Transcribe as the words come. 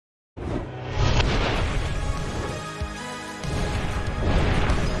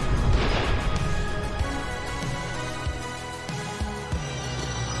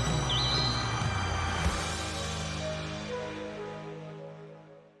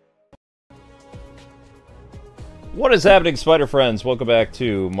What is happening, Spider Friends? Welcome back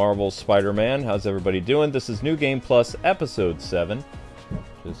to Marvel's Spider-Man. How's everybody doing? This is New Game Plus Episode 7.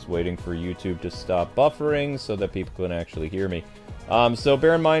 Just waiting for YouTube to stop buffering so that people can actually hear me. So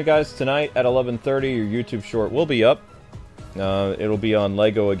bear in mind, guys, tonight at 11:30, your YouTube short will be up. It'll be on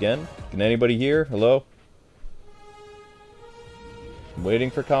Lego again. Can anybody hear? Hello? I'm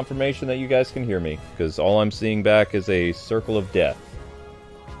waiting for confirmation that you guys can hear me, because all I'm seeing back is a circle of death.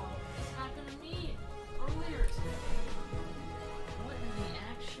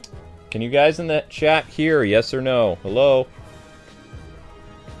 Can you guys in the chat hear? Yes or no? Hello?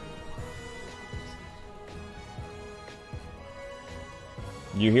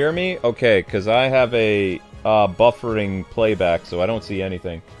 You hear me? Okay, because I have a buffering playback, so I don't see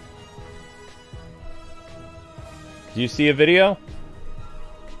anything. Do you see a video?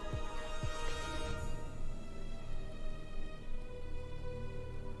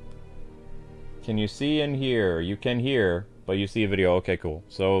 Can you see and hear? You can hear, but you see a video. Okay, cool.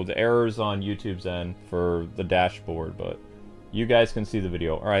 So the error's on YouTube's end for the dashboard, but you guys can see the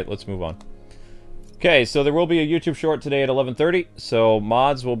video. Alright, let's move on. Okay, so there will be a YouTube short today at 11:30, so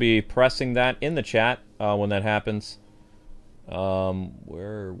mods will be pressing that in the chat when that happens.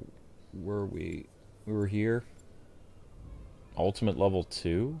 Where were we? We were here. Ultimate level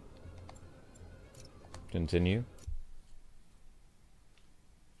 2. Continue.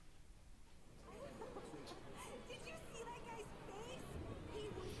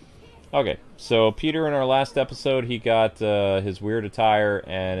 Okay, so Peter in our last episode, he got his weird attire,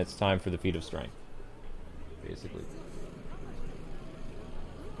 and it's time for the feat of strength, basically.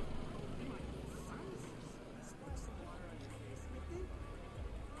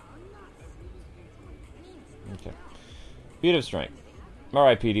 Okay. Feat of strength.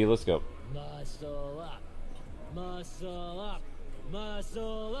 Alright, PD, let's go. Muscle up. Muscle up.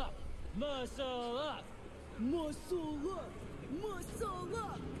 Muscle up. Muscle up. Muscle up. Muscle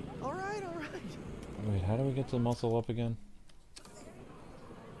up. Alright, alright. Wait, how do we get to muscle up again?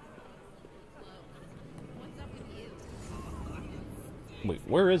 Wait,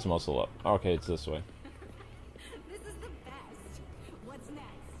 where is muscle up? Okay, it's this way. This is the best. What's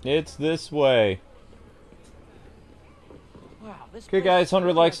next? It's this way. Wow, this Okay, guys,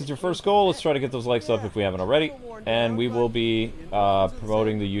 100 likes is your first goal. Let's try to get those likes up if we haven't already. And we will be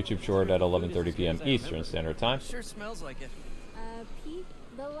promoting the YouTube short at 11:30 p.m. Eastern Standard Time. Sure smells like it. Pete,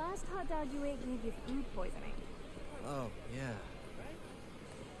 the last hot dog you ate gave you food poisoning. Oh, yeah.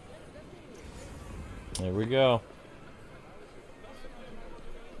 There we go.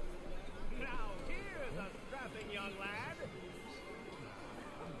 Now here's a strapping young lad.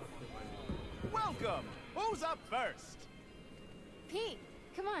 Welcome. Who's up first? Pete,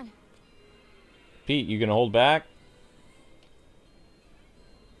 come on. Pete, you gonna hold back?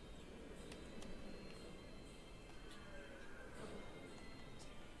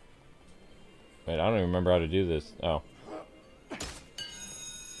 Wait, I don't even remember how to do this. Oh.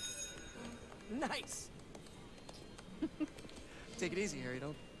 Nice. Take it easy, Harry.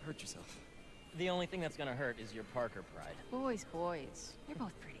 Don't hurt yourself. The only thing that's gonna hurt is your Parker pride. Boys, boys. You're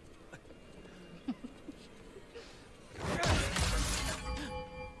both pretty.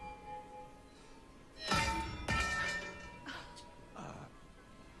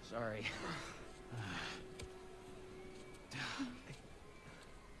 Sorry.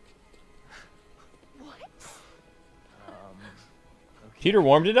 What? Okay. Peter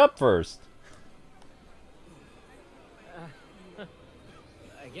warmed it up first.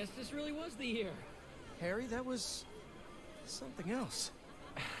 I guess this really was the year. Harry, that was something else.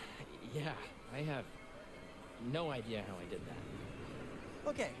 Yeah, I have no idea how I did that.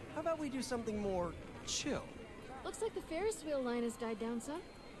 Okay, how about we do something more chill? Looks like the Ferris wheel line has died down some.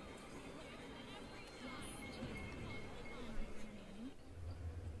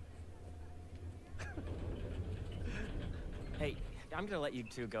 Hey, I'm gonna let you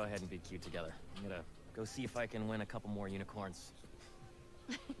two go ahead and be cute together. I'm gonna go see if I can win a couple more unicorns.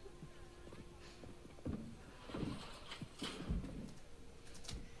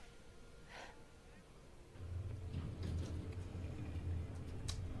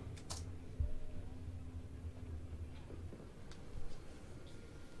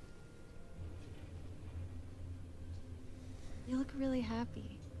 You look really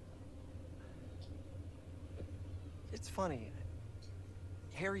happy. It's funny.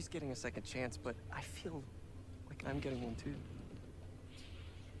 Harry's getting a second chance, but I feel like I'm getting one too.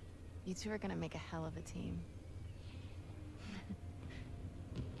 You two are gonna make a hell of a team.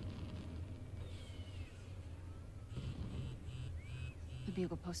 The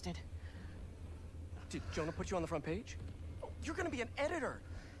Bugle posted. Did Jonah put you on the front page? Oh, you're gonna be an editor.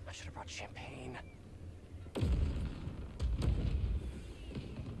 I should have brought champagne.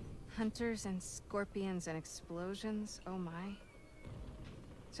 hunters and scorpions and explosions. Oh my.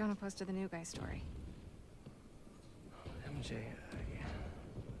 Jonah posted the new guy story. MJ,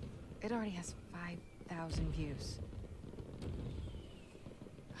 It already has 5,000 views.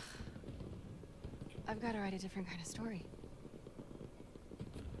 I've got to write a different kind of story.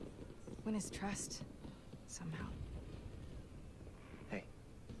 Win his trust, somehow. hey,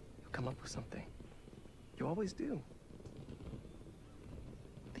 you'll come up with something. You always do.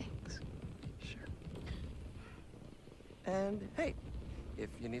 Thanks. Sure. And hey, if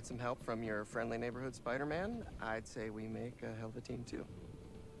you need some help from your friendly neighborhood Spider-Man, I'd say we make a hell of a team too.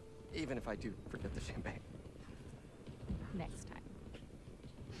 Even if I do forget the champagne. Next time.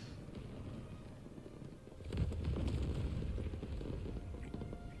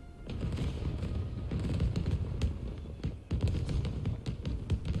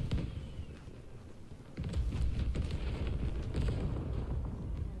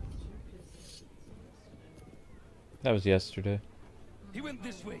 That was yesterday. He went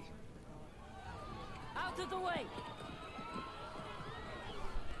this way. Out of the way!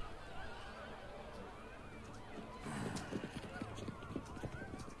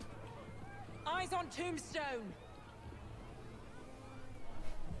 Eyes on Tombstone!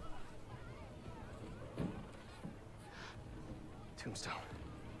 Tombstone.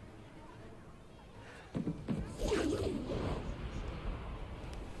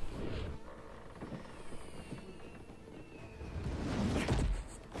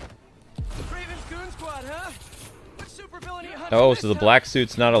 Raven's Goon Squad, huh? What supervillain are you hunting Oh, this so the time? black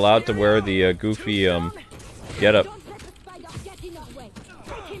suit's not allowed to wear the goofy getup. Don't let the spider get in our way.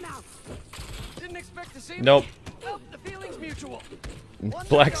 Take him out. Didn't expect to see me. Nope. Oh, the feeling's mutual.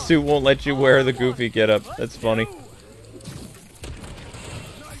 Black suit won't let you wear the goofy getup. That's funny.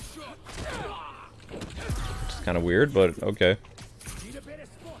 It's kind of weird, but okay. Need a bit of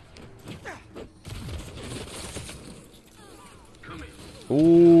sport.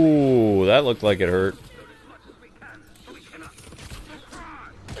 Ooh, that looked like it hurt.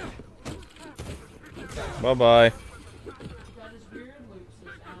 Bye-bye.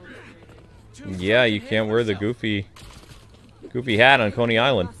 Yeah, you can't wear the goofy hat on Coney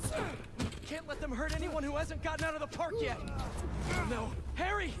Island. Can't let them hurt anyone who hasn't gotten out of the park yet. Oh, no.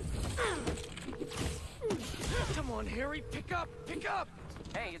 Harry! Come on, Harry. Pick up. Pick up.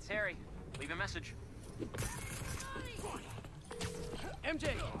 Hey, it's Harry. Leave a message.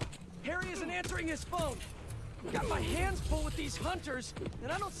 MJ, Harry isn't answering his phone. Got my hands full with these hunters,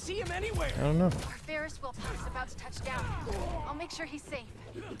 and I don't see him anywhere. I don't know. Our Ferris wheel is about to touch down. I'll make sure he's safe.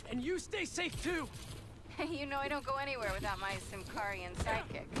 And you stay safe, too. You know I don't go anywhere without my Simkarian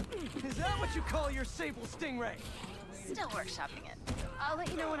sidekick. Is that what you call your sable stingray? Still workshopping it. I'll let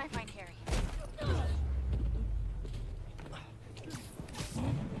you know when I find Harry.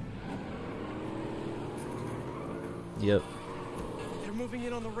 Yep. They're moving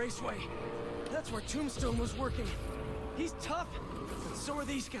in on the raceway. That's where Tombstone was working. He's tough, and so are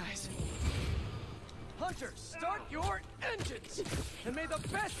these guys. Hunters, start your engines, and may the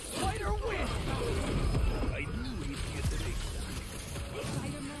best fighter win. I knew he'd get the big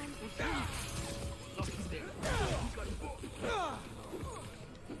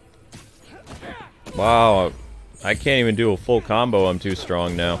Wow, I can't even do a full combo. I'm too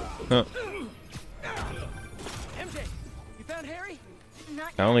strong now. Huh. MJ, you found Harry?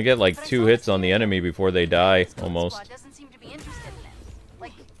 I only get like 2 hits on the enemy before they die, almost. Doesn't seem to be interested in it.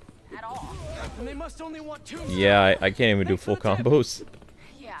 Like, at all. And they must only want Tombstone. Yeah, I can't even do full combos.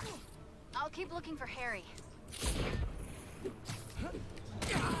 Yeah. I'll keep looking for Harry.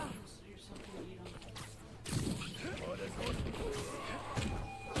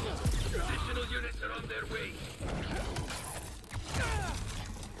 Additional units are on their way.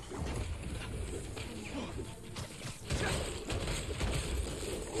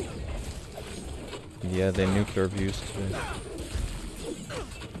 Yeah, they nuked our views today.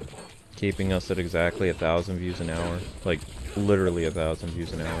 Keeping us at exactly 1,000 views an hour. Like, literally 1,000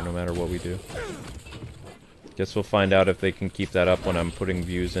 views an hour, no matter what we do. Guess we'll find out if they can keep that up when I'm putting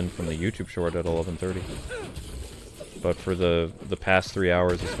views in from the YouTube short at 11:30. But for the past 3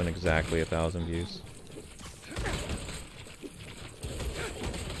 hours, it's been exactly 1,000 views.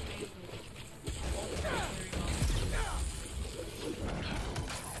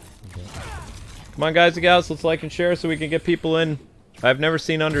 Come on, guys and gals, let's like and share so we can get people in. I've never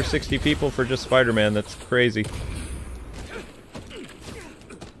seen under 60 people for just Spider-Man. That's crazy.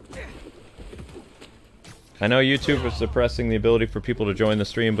 I know YouTube is suppressing the ability for people to join the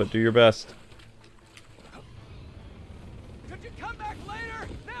stream, but do your best. Could you come back later?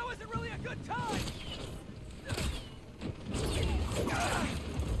 Now isn't really a good time.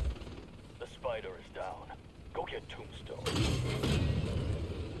 Spider is down. Go get Tombstone.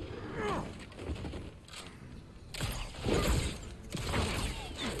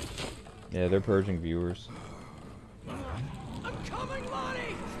 Yeah, they're purging viewers. I'm coming,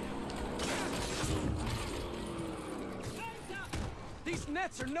 Lonnie! These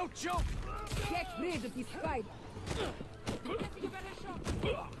nets are no joke! Get rid of this spider.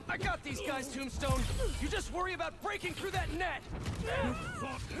 I got these guys, Tombstone! You just worry about breaking through that net!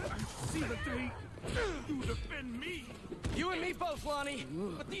 See the day you defend me. You and me both, Lonnie!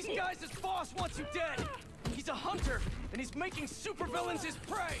 But these guys, his boss wants you dead! He's a hunter, and he's making supervillains his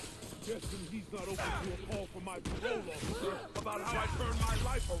prey! Guessing he's not open to a call from my parole officer about how I turned my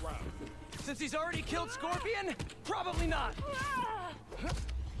life around. Since he's already killed Scorpion? Probably not! Get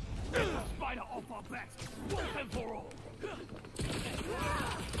the spider off our backs, once and for all.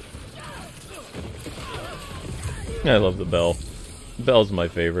 I love the bell. The bell's my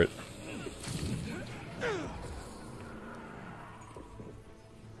favorite.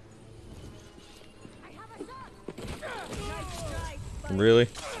 Really?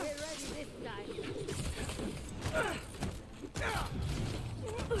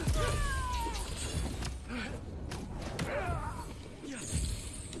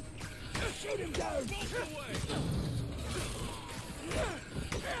 Shoot him down!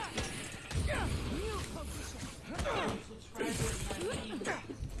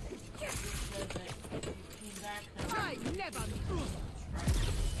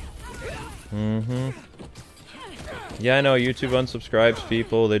 Mm-hmm. Yeah, I know, YouTube unsubscribes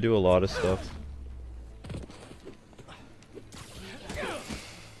people, they do a lot of stuff.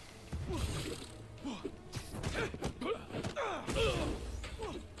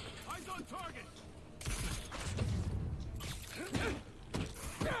 Eyes on target!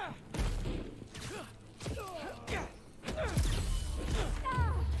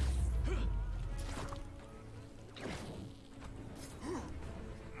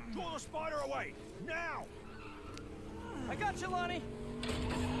 Draw the spider away! Now! I got you, Lonnie!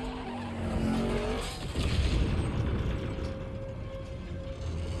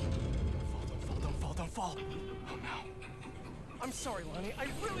 Don't fall. Oh no. I'm sorry, Lonnie. I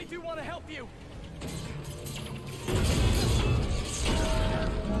really do want to help you.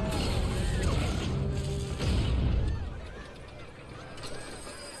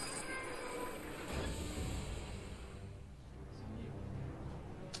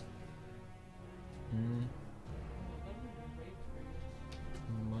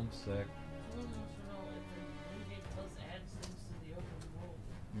 One sec.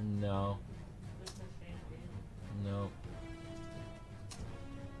 No. Nope.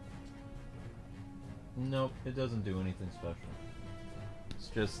 Nope, it doesn't do anything special. It's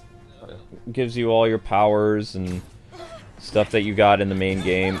just gives you all your powers and stuff that you got in the main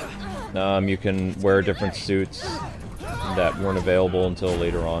game. You can wear different suits that weren't available until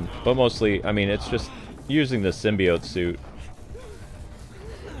later on. But mostly, I mean, it's just using the symbiote suit.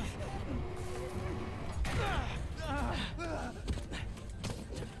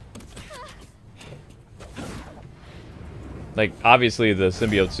 Like, obviously the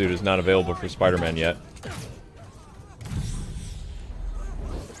symbiote suit is not available for Spider-Man yet.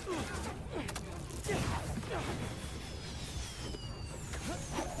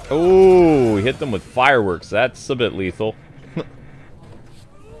 Oh, hit them with fireworks. That's a bit lethal.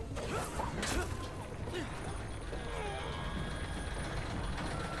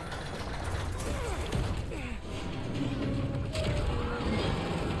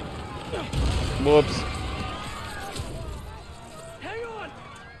 Whoops. Hang on!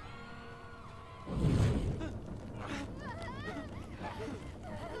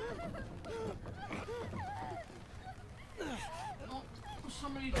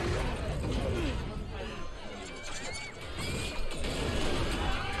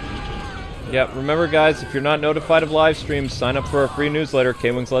 Yeah, remember guys, if you're not notified of live streams, sign up for our free newsletter,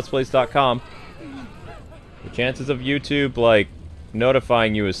 Kwingsletsplays.com. The chances of YouTube, like,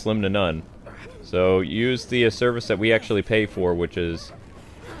 notifying you is slim to none. So use the service that we actually pay for, which is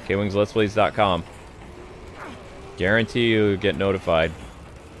Kwingsletsplays.com. Guarantee you'll get notified.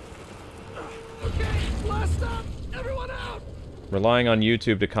 Okay, last stop! Everyone out! Relying on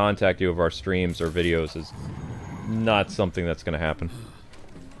YouTube to contact you of our streams or videos is not something that's going to happen.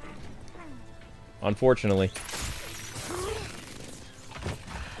 Unfortunately.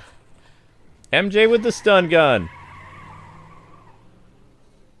 MJ with the stun gun!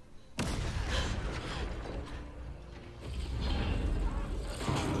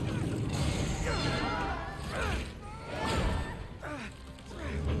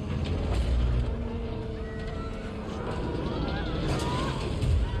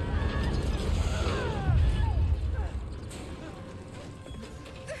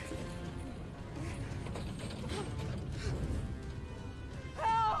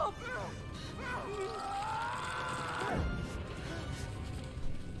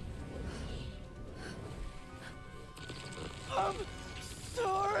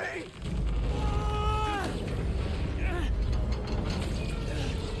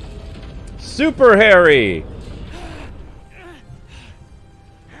 Super Harry!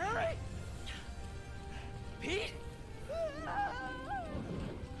 Harry? Pete?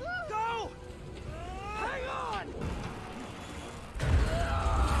 Go! Hang on!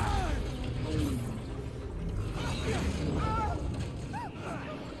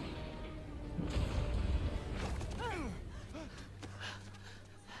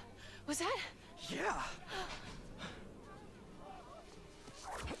 Was that? Yeah.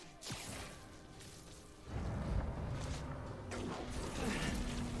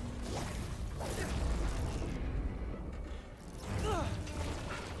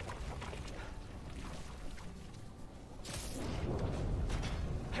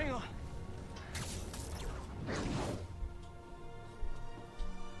 Hang on.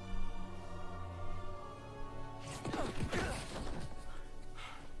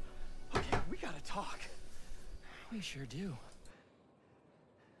 Okay, we gotta talk. We sure do.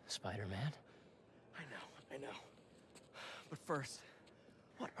 Spider-Man? I know. But first,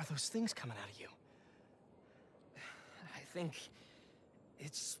 what are those things coming out of you? I think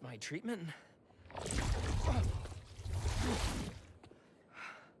it's my treatment.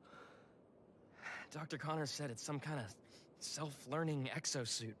 Dr. Connors said it's some kind of self-learning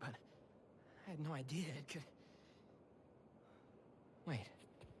exosuit, but I had no idea it could... Wait.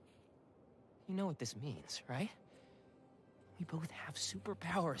 You know what this means, right? We both have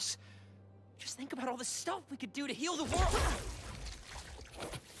superpowers. Just think about all the stuff we could do to heal the world!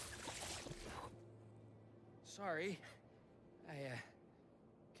 Sorry. I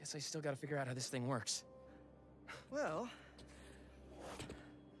guess I still gotta figure out how this thing works. Well,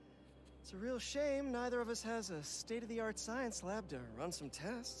 it's a real shame neither of us has a state-of-the-art science lab to run some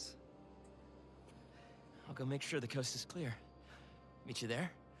tests. I'll go make sure the coast is clear. Meet you there?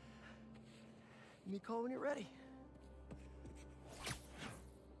 Give me a call when you're ready.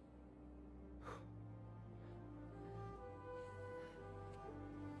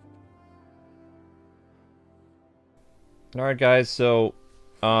 Alright guys, so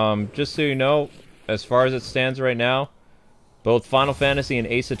just so you know, as far as it stands right now, both Final Fantasy and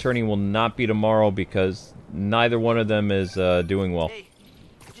Ace Attorney will not be tomorrow because neither one of them is doing well. Hey,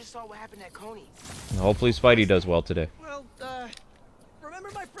 I just saw what happened at Coney. Hopefully Spidey does well today. Well,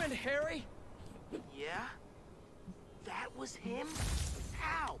 remember my friend Harry? Yeah? That was him?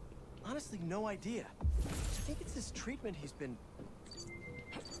 How? Honestly, no idea. I think it's this treatment he's been...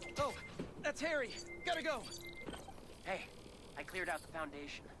 Oh, that's Harry. Gotta go. Hey, I cleared out the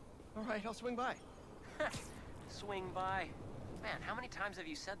foundation. All right, I'll swing by. Swing by. Man, how many times have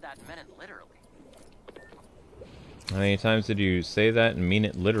you said that and meant it literally? How many times did you say that and mean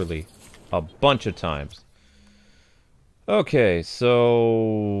it literally? A bunch of times. Okay,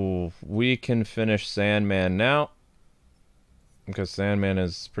 so we can finish Sandman now. Because Sandman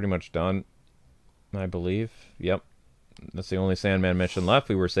is pretty much done, I believe. Yep. That's the only Sandman mission left.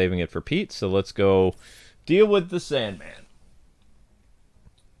 We were saving it for Pete, so let's go deal with the Sandman.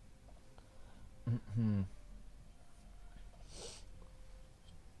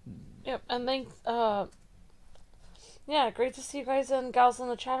 Yep, and thanks, yeah, great to see you guys and gals in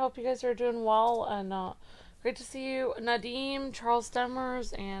the chat. Hope you guys are doing well, and, great to see you, Nadim, Charles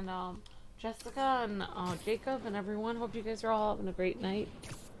Demers, and, Jessica, and, Jacob, and everyone. Hope you guys are all having a great night.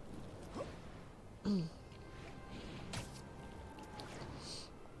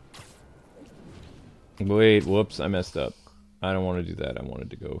 Wait, whoops, I messed up. I don't want to do that. I wanted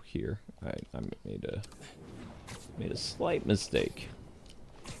to go here. I made a slight mistake.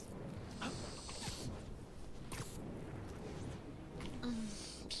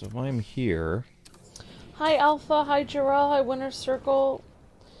 So if I'm here... Hi, Alpha. Hi, Jarrell. Hi, Winter Circle.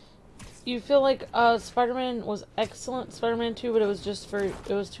 You feel like Spider-Man was excellent, Spider-Man 2, but it was just it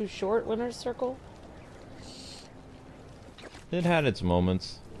was too short, Winter Circle? It had its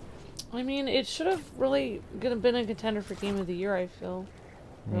moments. I mean, it should have really been a contender for Game of the Year, I feel.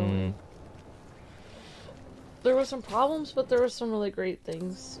 Really. There were some problems, but there were some really great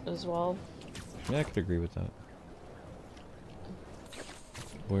things as well. Yeah, I could agree with that.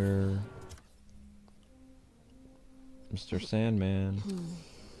 Where... Mr. Sandman.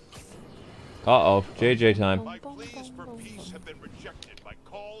 Uh-oh, JJ time. My pleas for peace have been rejected by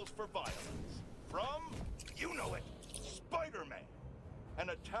calls for violence. From, you know it, Spider-Man. An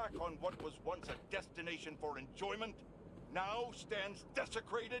attack on what was once a destination for enjoyment now stands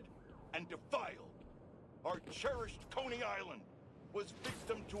desecrated and defiled. Our cherished Coney Island was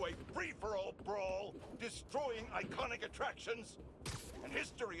victim to a free-for-all brawl, destroying iconic attractions and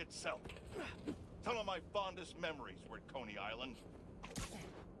history itself. Some of my fondest memories were at Coney Island.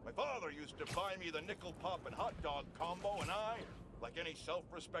 My father used to buy me the nickel pop and hot dog combo, and I like any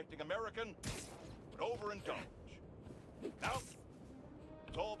self-respecting American, would overindulge. Now,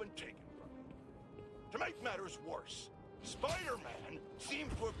 it's all been taken from me. To make matters worse, Spider-Man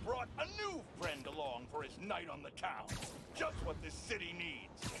seems to have brought a new friend along for his night on the town. Just what this city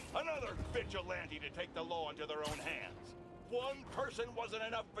needs. Another vigilante to take the law into their own hands. One person wasn't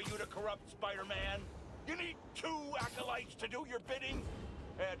enough for you to corrupt Spider-Man. You need 2 acolytes to do your bidding.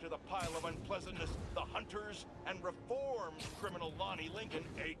 Add to the pile of unpleasantness the hunters and reformed criminal Lonnie Lincoln,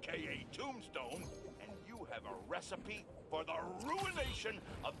 a.k.a. Tombstone, and you have a recipe for the ruination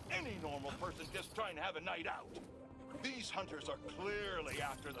of any normal person just trying to have a night out. These hunters are clearly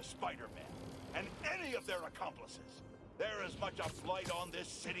after the Spider-Man, and any of their accomplices. They're as much a blight on this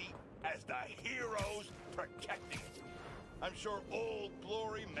city as the heroes protecting it. I'm sure Old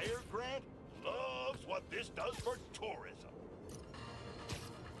Glory Mayor Grant loves what this does for tourism.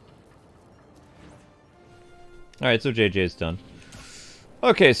 Alright, so JJ's done.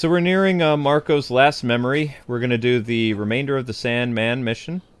 Okay, so we're nearing Marco's last memory. We're going to do the remainder of the Sandman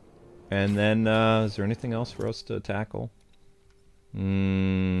mission. And then, is there anything else for us to tackle?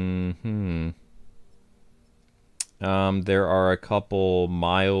 There are a couple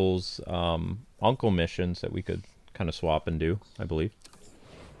Miles Uncle missions that we could kind of swap and do, I believe.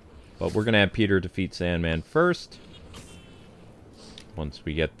 But we're going to have Peter defeat Sandman first. Once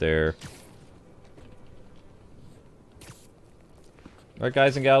we get there. Alright,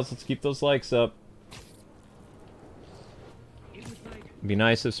 guys and gals, let's keep those likes up. It'd be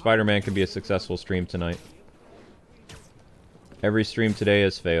nice if Spider-Man could be a successful stream tonight. Every stream today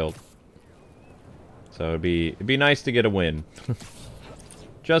has failed. So it'd be nice to get a win.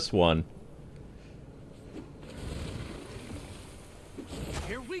 Just one.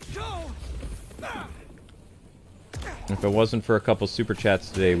 Here we go. If it wasn't for a couple super chats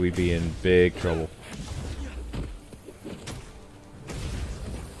today, we'd be in big trouble.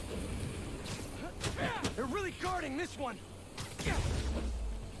 They're really guarding this one.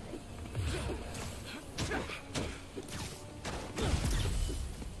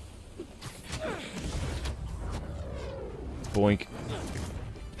 Boink.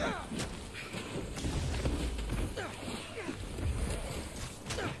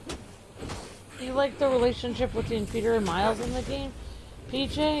 You like the relationship between Peter and Miles in the game?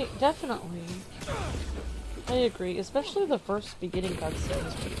 PJ, definitely. I agree, especially the first beginning cutscene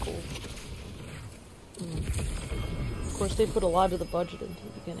is pretty cool. Of course, they put a lot of the budget into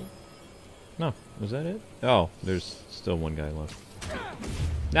the beginning. No, was that it? Oh, there's still one guy left.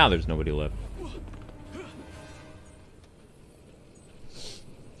 Now there's nobody left.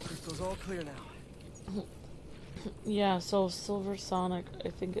 Crystal's all clear now. Yeah, so Silver Sonic, I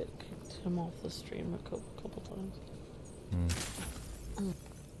think it kicked him off the stream a couple times.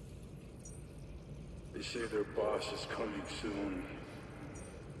 They say their boss is coming soon,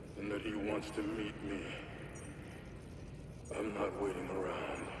 and that he wants to meet me. I'm not waiting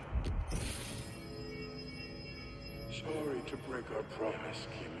around. Sorry to break our promise,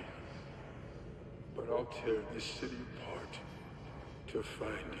 Kimmy, but I'll tear this city apart to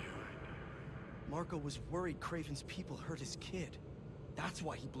find you. Marko was worried Craven's people hurt his kid. That's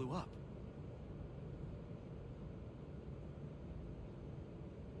why he blew up.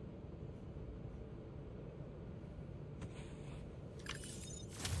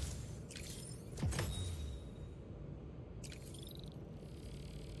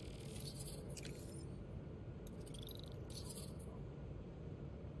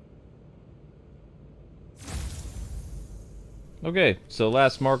 Okay, so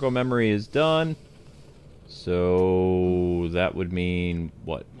last Marko memory is done. So that would mean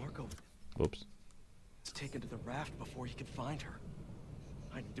what? Marko. Whoops. Was taken to the raft before he could find her.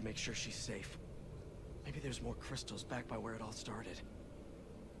 I need to make sure she's safe. Maybe there's more crystals back by where it all started.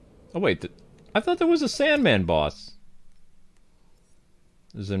 Oh wait, I thought there was a Sandman boss.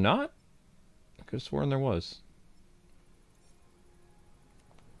 Is there not? I could have sworn there was.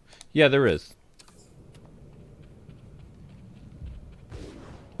 Yeah, there is.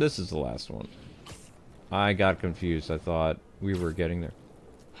 This is the last one. I got confused. I thought we were getting there.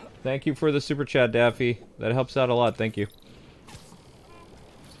 Thank you for the super chat, Daffy. That helps out a lot. Thank you.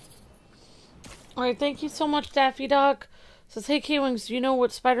 Alright, thank you so much, Daffy Dog. Says, hey K-Wings, do you know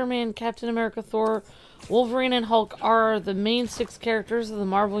what Spider-Man, Captain America, Thor, Wolverine, and Hulk are the main 6 characters of the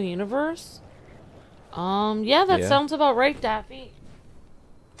Marvel Universe? Yeah, that sounds about right, Daffy.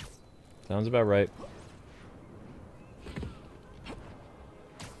 Sounds about right.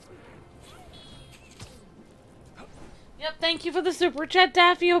 Yep, thank you for the super chat,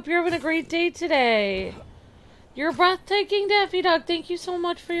 Daffy. Hope you're having a great day today. You're breathtaking, Daffy Dog. Thank you so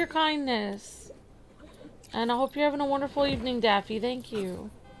much for your kindness. And I hope you're having a wonderful evening, Daffy. Thank you.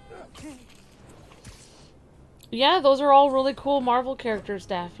 Yeah, those are all really cool Marvel characters,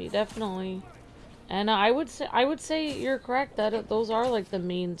 Daffy. Definitely. And I would say you're correct that those are like the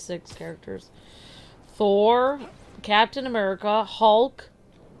main 6 characters. Thor, Captain America, Hulk,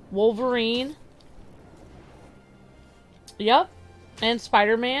 Wolverine. Yep. And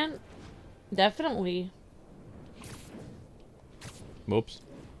Spider-Man. Definitely. Whoops.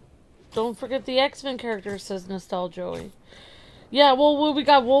 Don't forget the X-Men characters, says Nostaljoey. Yeah, well, we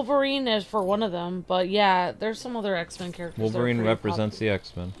got Wolverine as for one of them, but yeah, there's some other X-Men characters. Wolverine represents the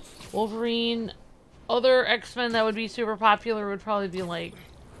X-Men. Wolverine, other X-Men that would be super popular would probably be like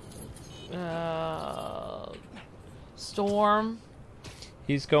Storm.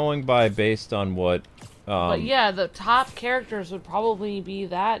 He's going by based on what. But yeah, the top characters would probably be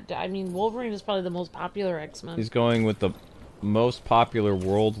that. I mean, Wolverine is probably the most popular X-Men. He's going with the most popular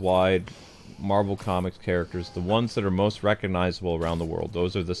worldwide Marvel Comics characters, the ones that are most recognizable around the world.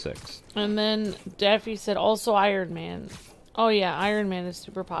 Those are the 6. And then Daffy said also Iron Man. Oh yeah, Iron Man is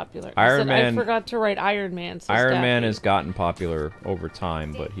super popular. Iron Man. I forgot to write Iron Man. Iron Man has gotten popular over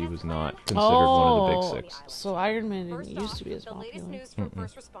time, but he was not considered one of the big 6. So Iron Man didn't used to be as popular. The latest news from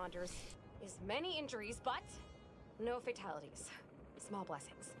first responders is many injuries, but no fatalities. Small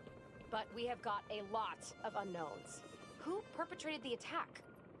blessings. But we have got a lot of unknowns. Who perpetrated the attack?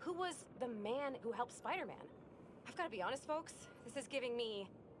 Who was the man who helped Spider-Man? I've got to be honest, folks. This is giving me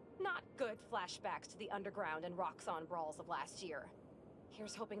not good flashbacks to the underground and Roxxon brawls of last year.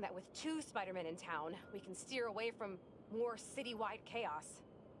 Here's hoping that with 2 Spider-Men in town, we can steer away from more citywide chaos.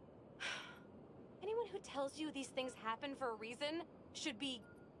 Anyone who tells you these things happen for a reason should be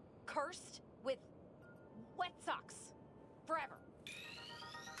cursed with wet socks forever.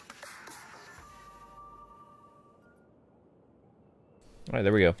 Alright,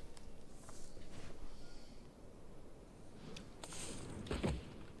 there we go.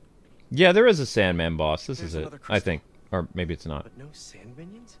 Yeah, there is a Sandman boss. This is it, I think. Or maybe it's not. But no sand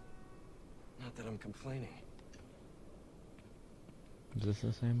minions? Not that I'm complaining. Is this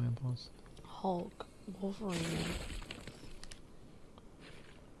the Sandman boss? Hulk, Wolverine.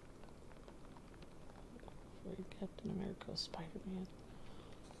 Captain America, Spider-Man.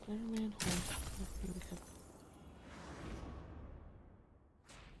 Spider-Man, Hulk, Wolverine, Captain.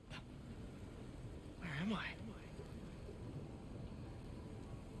 Where am I?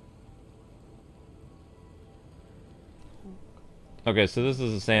 Okay, so this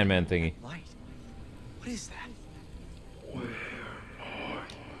is a Sandman thingy. Light. What is that? Where are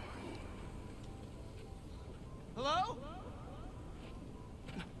Hello?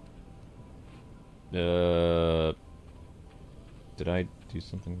 Did I do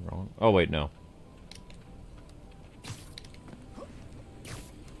something wrong? Oh wait, no.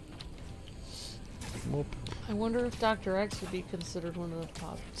 Whoop. I wonder if Dr. X would be considered one of the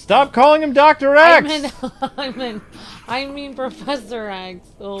top. Stop calling him Dr. X! I mean Professor X.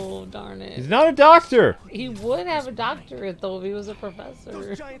 Oh, darn it. He's not a doctor! He would have a doctorate, though, if he was a professor.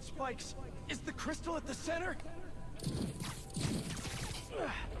 Those giant spikes. Is the crystal at the center?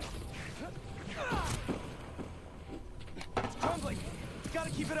 It's crumbling. Gotta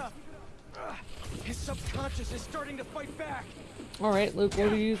keep it up. His subconscious is starting to fight back. Alright, Luke, what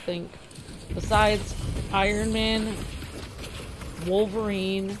do you think? Besides Iron Man,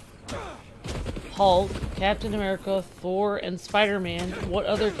 Wolverine, Hulk, Captain America, Thor, and Spider-Man, what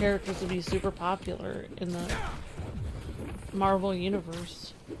other characters would be super popular in the Marvel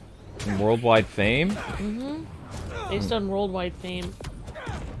Universe? In worldwide fame? Mm-hmm. Based on worldwide fame.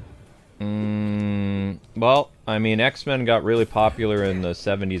 Well, I mean, X-Men got really popular in the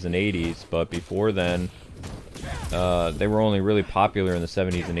 70s and 80s, but before then, they were only really popular in the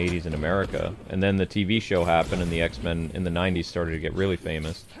 70s and 80s in America. And then the TV show happened, and the X-Men in the 90s started to get really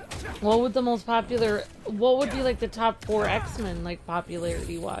famous. What would be like the top 4 X-Men, like,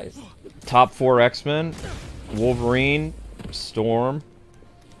 popularity-wise? Top 4 X-Men? Wolverine, Storm,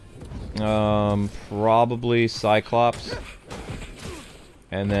 probably Cyclops,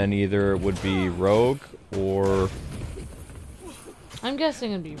 and then either it would be Rogue or... I'm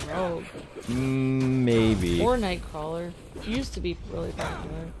guessing it'd be Rogue. Maybe. Or Nightcrawler. He used to be really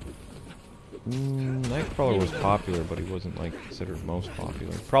popular. Nightcrawler was popular, but he wasn't, like, considered most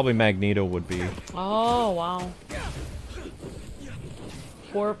popular. Probably Magneto would be. Oh, wow.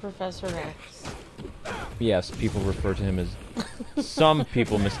 Poor Professor X. Yes, people refer to him as... Some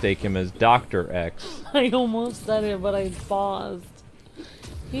people mistake him as Dr. X. I almost said it, but I paused.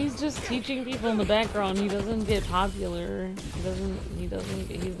 He's just teaching people in the background. He doesn't get popular.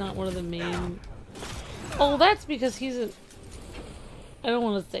 He's not one of the main... Oh, that's because he's a... I don't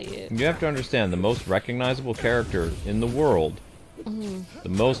want to say it. You have to understand, the most recognizable character in the world, the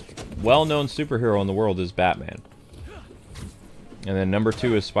most well-known superhero in the world is Batman. And then number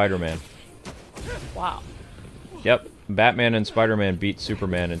 2 is Spider-Man. Wow. Yep, Batman and Spider-Man beat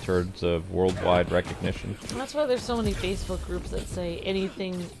Superman in terms of worldwide recognition. That's why there's so many Facebook groups that say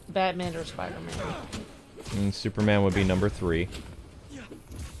anything Batman or Spider-Man. And Superman would be number 3. And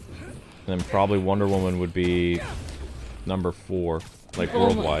then probably Wonder Woman would be number 4, like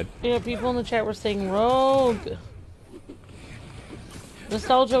worldwide. Yeah, people in the chat were saying Rogue.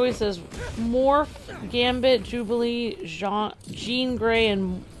 Nostalgia always says Morph, Gambit, Jubilee, Jean Grey,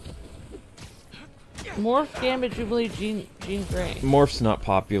 and Morph, Gambit, Jubilee, Jean Grey. Morph's not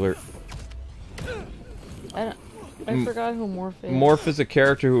popular. I forgot who Morph is. Morph is a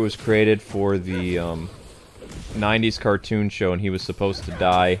character who was created for the 90s cartoon show, and he was supposed to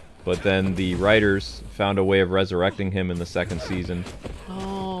die, but then the writers found a way of resurrecting him in the 2nd season.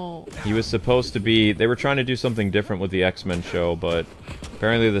 Oh. He was supposed to be... They were trying to do something different with the X-Men show, but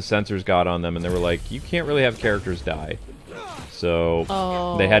apparently the censors got on them, and they were like, you can't really have characters die.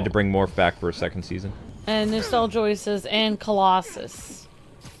 So they had to bring Morph back for a 2nd season. And Nostalgia always says, and Colossus.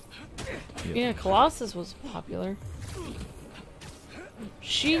 Yep. Yeah, Colossus was popular.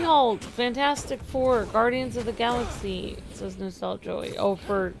 She-Hulk, Fantastic Four, Guardians of the Galaxy, says Nostalgia. Oh,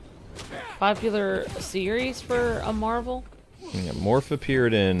 for popular series for a Marvel? Yeah, Morph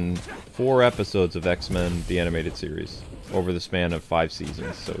appeared in 4 episodes of X-Men, the animated series, over the span of 5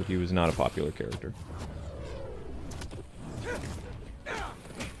 seasons, so he was not a popular character.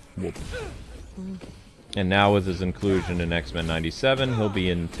 Whoop. And now with his inclusion in X-Men 97, he'll be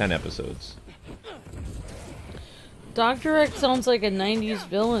in 10 episodes. Dr. X sounds like a 90s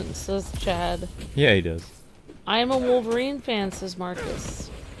villain, says Chad. Yeah, he does. I am a Wolverine fan, says Marcus.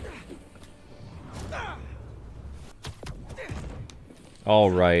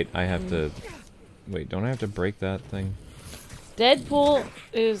 Alright, I have to... Wait, don't I have to break that thing? Deadpool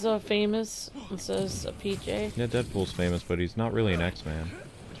is famous, says PJ. Yeah, Deadpool's famous, but he's not really an X-Man.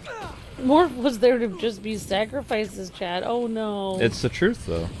 Morph was there to just be sacrificed, says Chad. Oh no. It's the truth,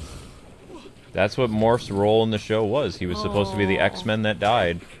 though. That's what Morph's role in the show was. He was supposed to be the X-Men that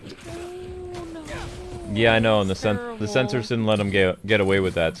died. Oh, no. Yeah, I know, and the censors didn't let him get away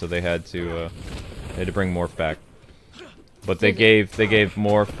with that, so they had to bring Morph back. But they gave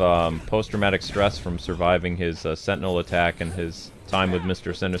Morph post-traumatic stress from surviving his Sentinel attack and his time with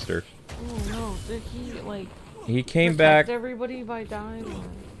Mr. Sinister. Oh no, did he like... He came back... everybody by dying?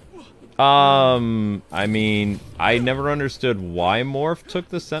 I mean, I never understood why Morph took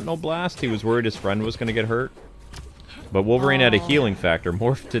the Sentinel blast. He was worried his friend was going to get hurt. But Wolverine had a healing factor.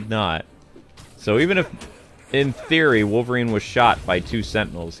 Morph did not. So even if, in theory, Wolverine was shot by 2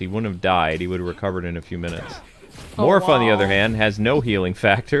 Sentinels, he wouldn't have died. He would have recovered in a few minutes. Morph, on the other hand, has no healing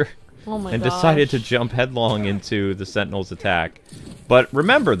factor. And decided to jump headlong into the Sentinel's attack. But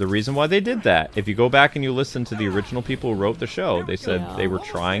remember, the reason why they did that, if you go back and you listen to the original people who wrote the show, they said they were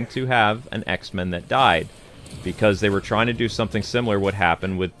trying to have an X-Men that died. Because they were trying to do something similar what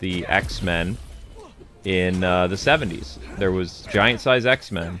happened with the X-Men in the 70s. There was giant-size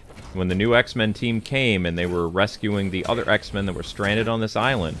X-Men. When the new X-Men team came and they were rescuing the other X-Men that were stranded on this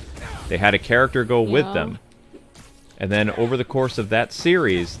island, they had a character go with them. And then over the course of that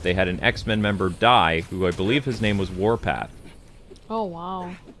series, they had an X-Men member die, who I believe his name was Warpath. Oh,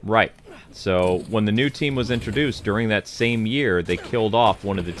 wow. Right. So when the new team was introduced, during that same year, they killed off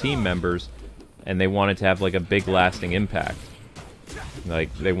one of the team members, and they wanted to have like a big lasting impact.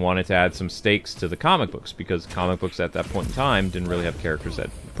 Like, they wanted to add some stakes to the comic books, because comic books at that point in time didn't really have characters that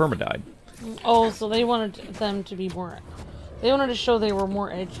perma-died. Oh, so they wanted them to be more... They wanted to show they were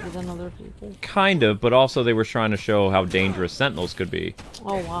more edgy than other people. Kind of, but also they were trying to show how dangerous Sentinels could be.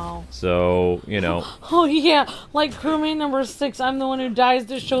 Oh, wow. So, you know... Oh, yeah, like crewmate number 6, I'm the one who dies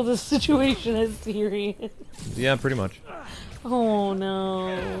to show the situation is serious. Yeah, pretty much. Oh,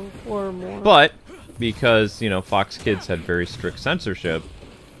 no. Poor Morph. But, because, you know, Fox Kids had very strict censorship,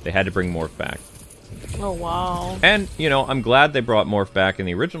 they had to bring Morph back. Oh, wow. And, you know, I'm glad they brought Morph back in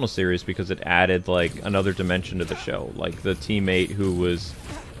the original series because it added, like, another dimension to the show. Like, the teammate who was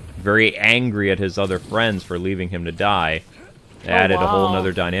very angry at his other friends for leaving him to die added a whole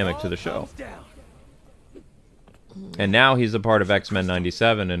nother dynamic to the show. And now he's a part of X-Men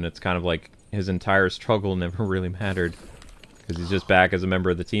 97, and it's kind of like his entire struggle never really mattered. Because he's just back as a member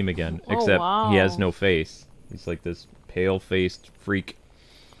of the team again. Except he has no face. He's like this pale-faced freak.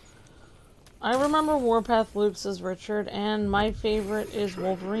 I remember Warpath Luke, says Richard, and my favorite is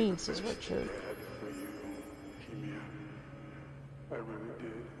Wolverine, says Richard. I really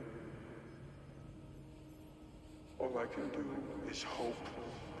did. All I can do is hope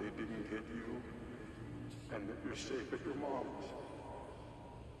they didn't get you, and that you're safe at your mom's.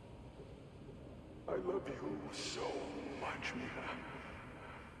 I love you so much, Mia.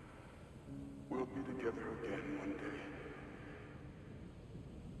 We'll be together again one day.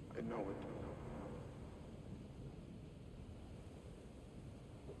 I know it.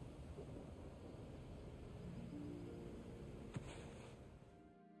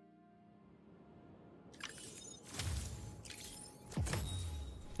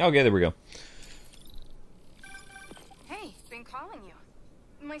 Okay, there we go. Hey, been calling you.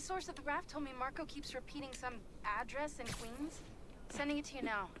 My source at the raft told me Marco keeps repeating some address in Queens. Sending it to you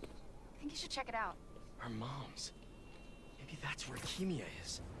now. I think you should check it out. Our moms. Maybe that's where Kimia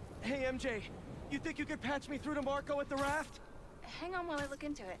is. Hey, MJ, you think you could patch me through to Marco at the raft? Hang on while I look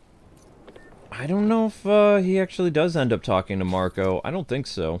into it. I don't know if he actually does end up talking to Marco. I don't think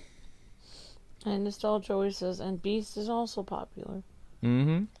so. And Nostalgia always says, and Beast is also popular.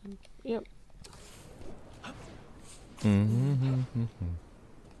 Mm-hmm. Yep. Mm-hmm.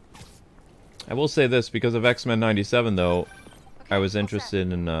 I will say this, because of X-Men 97, though, okay, I was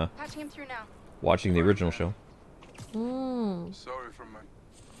interested in patching him through now. Watching the original show. Sorry for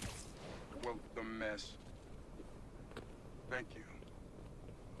the mess. Thank you.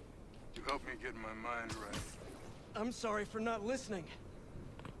 You helped me get my mind right. I'm sorry for not listening.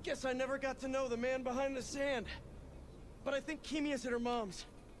 Guess I never got to know the man behind the sand. But I think Kimia's at her mom's.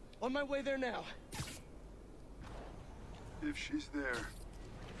 On my way there now. If she's there,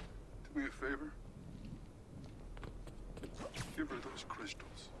 do me a favor. Give her those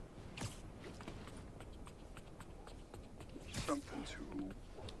crystals. Something to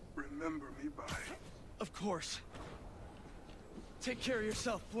remember me by. Of course. Take care of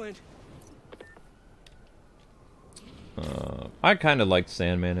yourself, Flint. I kind of liked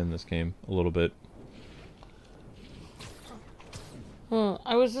Sandman in this game a little bit.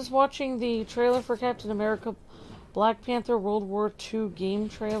 I was just watching the trailer for Captain America Black Panther World War II game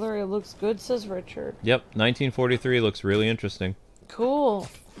trailer. It looks good, says Richard. Yep, 1943 looks really interesting. Cool.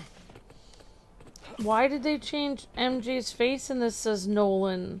 Why did they change MJ's face in this, says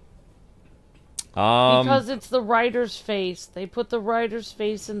Nolan? Because it's the writer's face. They put the writer's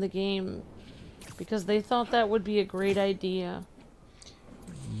face in the game. Because they thought that would be a great idea.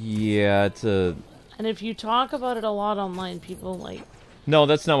 Yeah, it's a... And if you talk about it a lot online, people, like... No,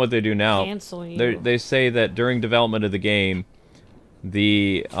 that's not what they do now. Cancel you. They say that during development of the game,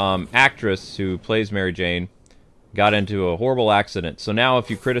 the actress who plays Mary Jane got into a horrible accident. So now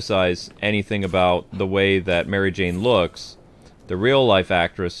if you criticize anything about the way that Mary Jane looks, the real-life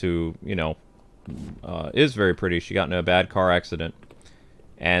actress who, you know, is very pretty, she got into a bad car accident.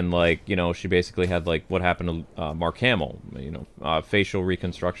 And, like, you know, she basically had, like, what happened to Mark Hamill, you know, facial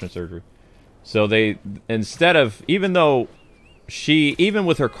reconstruction surgery. So they, instead of, even though she, even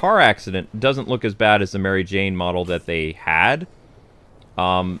with her car accident, doesn't look as bad as the Mary Jane model that they had,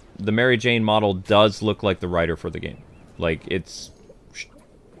 the Mary Jane model does look like the writer for the game. Like, it's...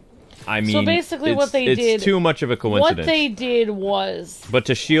 I mean, so basically what they did... It's too much of a coincidence. What they did was... But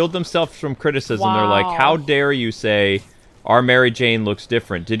to shield themselves from criticism, they're like, how dare you say... Our Mary Jane looks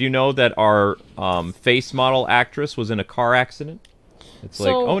different. Did you know that our face model actress was in a car accident? It's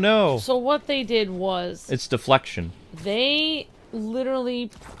like, oh no. So what they did was... It's deflection. They literally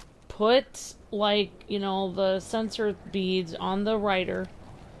put, like, you know, the sensor beads on the writer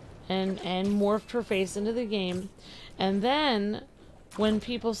and morphed her face into the game. And then, when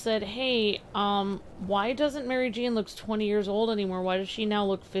people said, hey, why doesn't Mary Jane look 20 years old anymore? Why does she now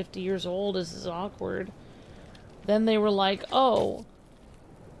look 50 years old? This is awkward. Then they were like, oh,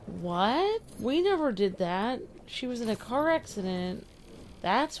 what? We never did that. She was in a car accident.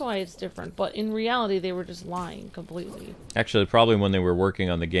 That's why it's different. But in reality, they were just lying completely. Actually, probably when they were working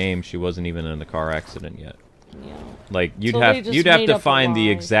on the game, she wasn't even in the car accident yet. Yeah. Like, you'd have to find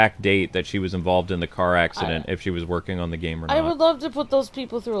the exact date that she was involved in the car accident if she was working on the game or not. I would love to put those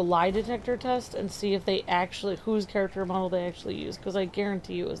people through a lie detector test and see if they actually, whose character model they actually use. Because I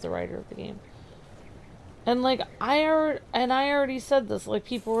guarantee you it was the writer of the game. And, like, I already said this, like,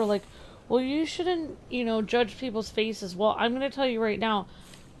 people were like, well, you shouldn't, you know, judge people's faces. Well, I'm going to tell you right now,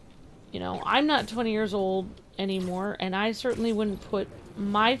 you know, I'm not 20 years old anymore, and I certainly wouldn't put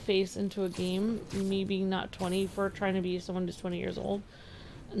my face into a game, me being not 20, for trying to be someone who's 20 years old.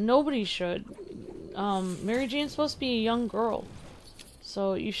 Nobody should. Mary Jane's supposed to be a young girl.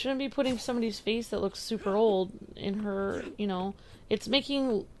 So you shouldn't be putting somebody's face that looks super old in her, you know... It's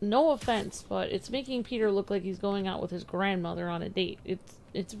making, no offense, but it's making Peter look like he's going out with his grandmother on a date.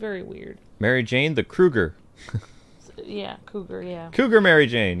 It's very weird. Mary Jane, the Kruger. Yeah, Cougar, yeah. Cougar Mary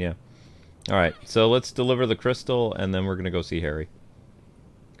Jane, yeah. Alright, so let's deliver the crystal, and then we're gonna go see Harry.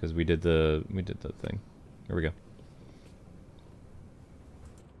 Because we did the thing. Here we go.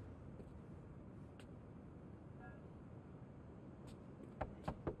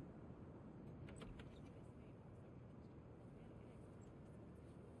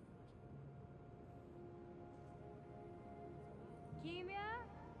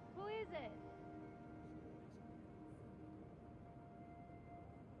 Who is it?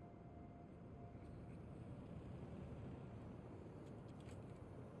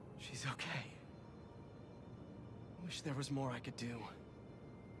 She's okay. Wish there was more I could do.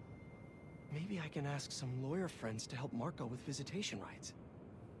 Maybe I can ask some lawyer friends to help Marko with visitation rights.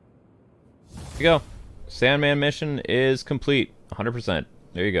 Here you go. Sandman mission is complete. 100%.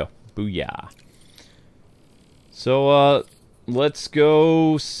 There you go. Booyah. So, let's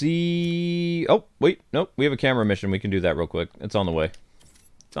go see... Oh, wait. Nope. We have a camera mission. We can do that real quick. It's on the way.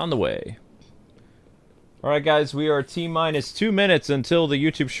 It's on the way. Alright, guys. We are T-minus 2 minutes until the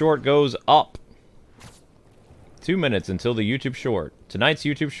YouTube short goes up. 2 minutes until the YouTube short. Tonight's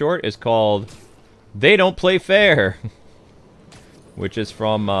YouTube short is called They Don't Play Fair. Which is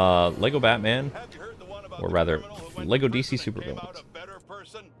from Lego Batman. Or rather, Lego DC Supervillains.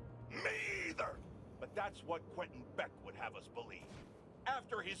 That's what Quentin Beck would have us believe.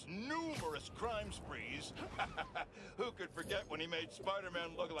 After his numerous crime sprees, who could forget when he made Spider-Man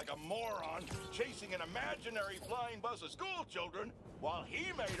look like a moron chasing an imaginary flying bus of school children while he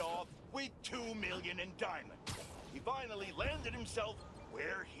made off with $2 million in diamonds. He finally landed himself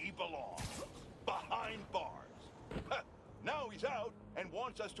where he belongs, behind bars. Now he's out and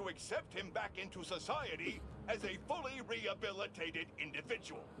wants us to accept him back into society as a fully rehabilitated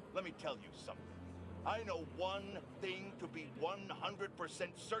individual. Let me tell you something. I know one thing to be 100%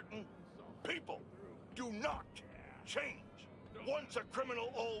 certain. People do not change. Once a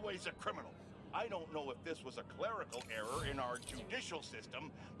criminal, always a criminal. I don't know if this was a clerical error in our judicial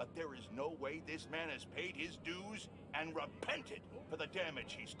system, but there is no way this man has paid his dues and repented for the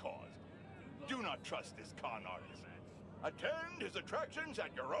damage he's caused. Do not trust this con artist. Attend his attractions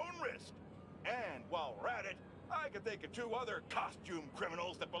at your own risk. And while we're at it, I can think of 2 other costume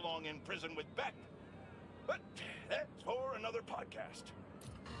criminals that belong in prison with Beck. But that's for another podcast.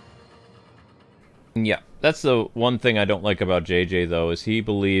 Yeah, that's the one thing I don't like about JJ, though, is he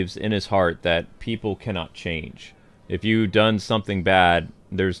believes in his heart that people cannot change. If you've done something bad,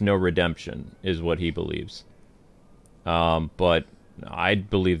 there's no redemption, is what he believes. But I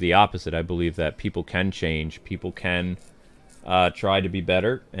believe the opposite. I believe that people can change. People can try to be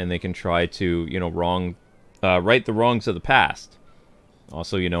better, and they can try to, you know, right the wrongs of the past.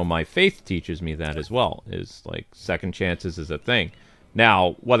 Also, you know, my faith teaches me that as well, is like second chances is a thing.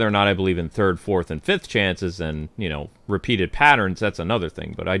 Now, whether or not I believe in third, fourth, and fifth chances and, you know, repeated patterns, that's another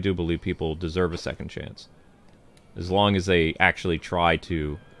thing. But I do believe people deserve a second chance. As long as they actually try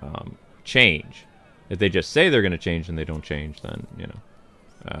to change. If they just say they're going to change and they don't change, then, you know,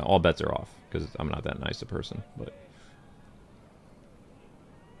 all bets are off. Because I'm not that nice a person. But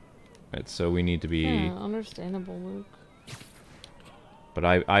right, so we need to be... Yeah, understandable, Luke. But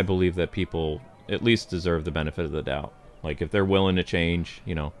I believe that people at least deserve the benefit of the doubt. Like, if they're willing to change,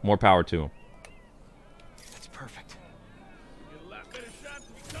 you know, more power to them. That's perfect.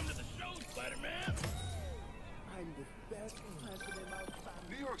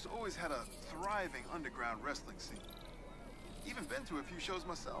 New York's always had a thriving underground wrestling scene. Even been to a few shows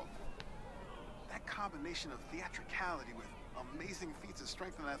myself. That combination of theatricality with amazing feats of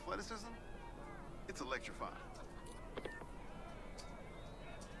strength and athleticism, it's electrifying.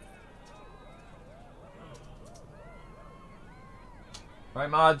 Alright,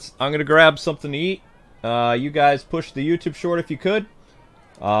 mods, I'm going to grab something to eat. You guys push the YouTube short if you could.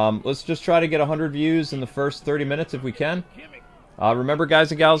 Let's just try to get 100 views in the first 30 minutes if we can. Remember, guys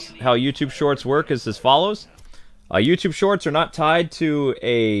and gals, how YouTube shorts work is as follows. YouTube shorts are not tied to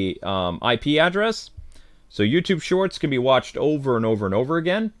a IP address. So YouTube shorts can be watched over and over and over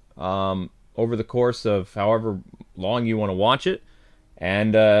again over the course of however long you want to watch it.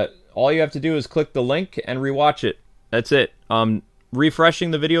 And all you have to do is click the link and rewatch it. That's it.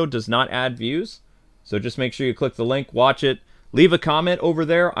 Refreshing the video does not add views, so just make sure you click the link, watch it, leave a comment over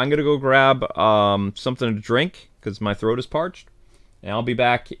there. I'm going to go grab something to drink because my throat is parched, and I'll be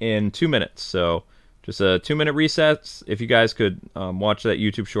back in 2 minutes. So just a 2-minute reset. If you guys could watch that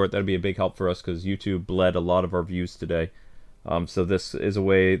YouTube short, that would be a big help for us because YouTube bled a lot of our views today. So this is a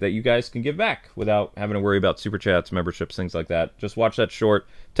way that you guys can give back without having to worry about super chats, memberships, things like that. Just watch that short.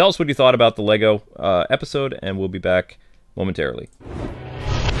 Tell us what you thought about the Lego episode, and we'll be back momentarily.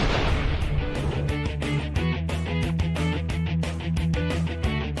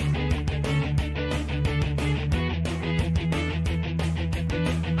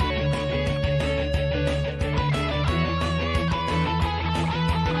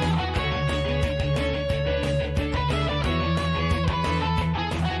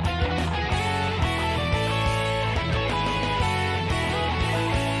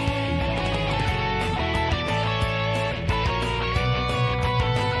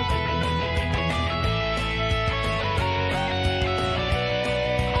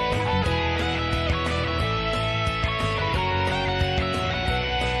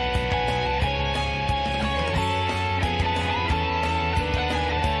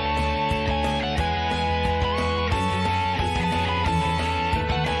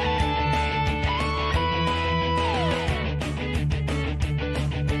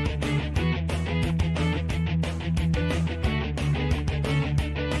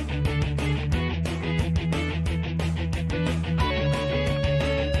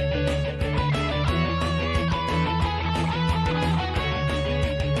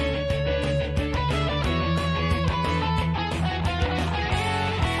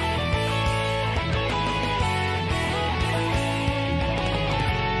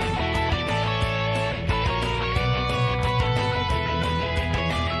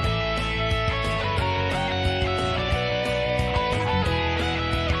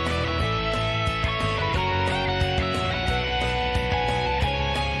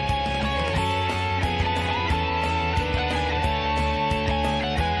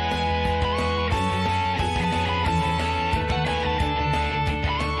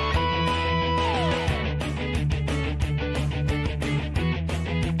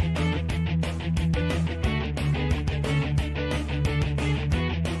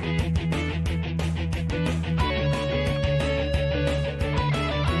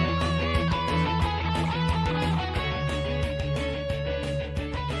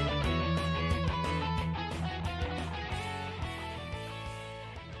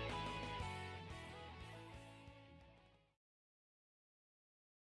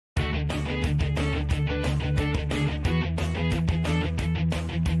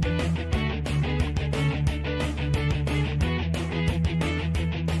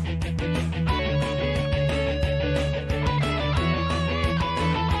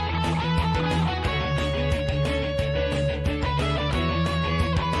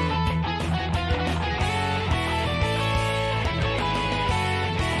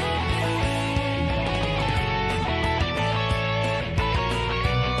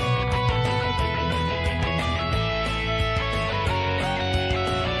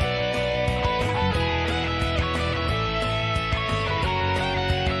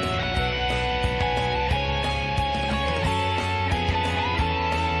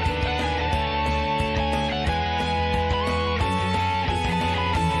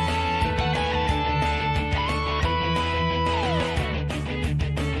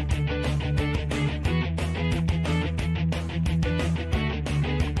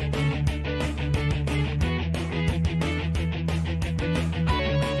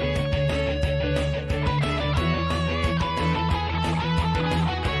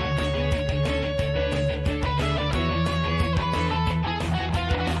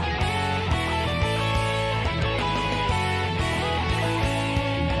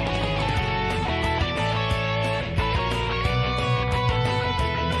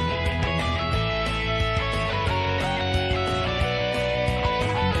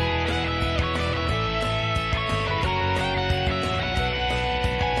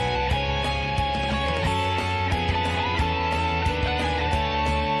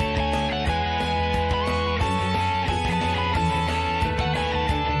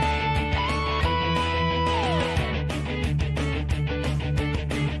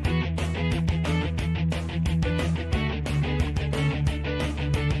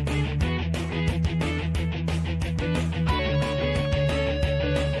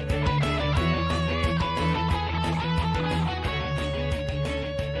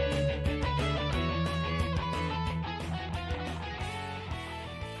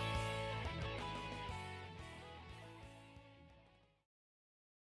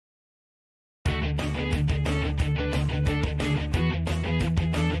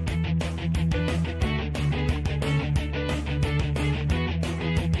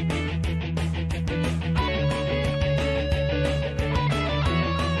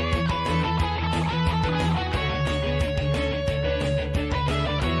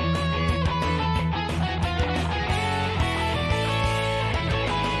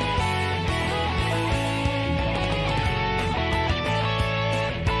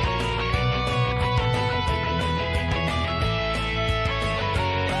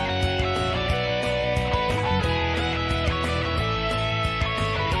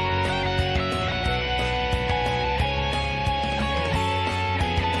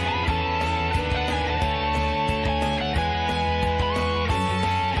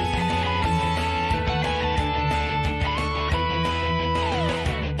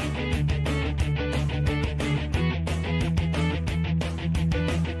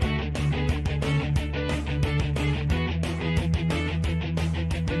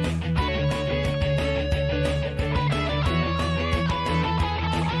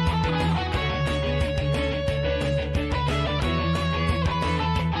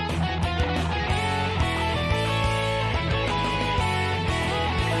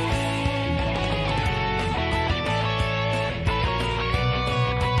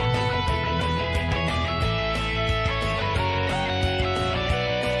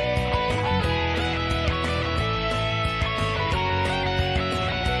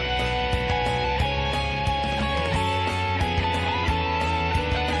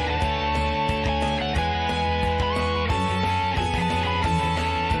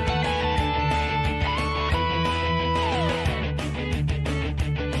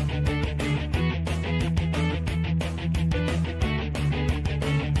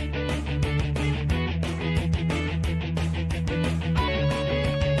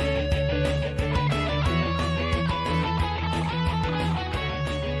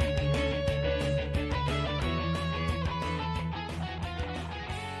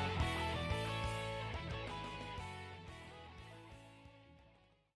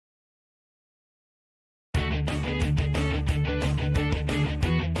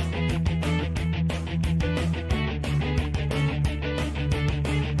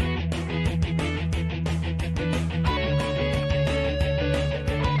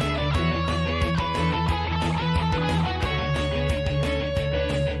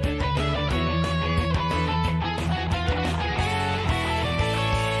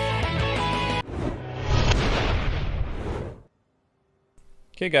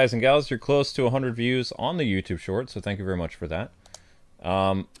 Okay, guys and gals, you're close to 100 views on the YouTube short, so thank you very much for that.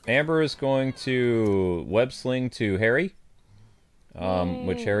 Amber is going to web sling to Harry,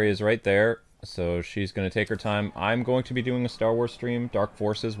 which Harry is right there, so she's going to take her time. I'm going to be doing a Star Wars stream. Dark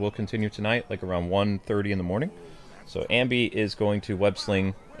Forces will continue tonight, like around 1:30 in the morning. So Ambi is going to web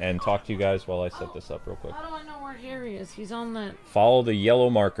sling and talk to you guys while I set this up real quick. How do I know where Harry is? He's on that... Follow the yellow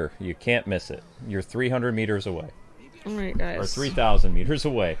marker. You can't miss it. You're 300 meters away. Alright, guys. Or 3,000 meters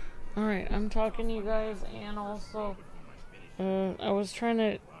away. Alright, I'm talking to you guys, and also... I was trying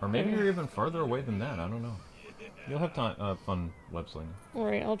to... Or maybe you're even further away than that. I don't know. You'll have time, fun web slinging.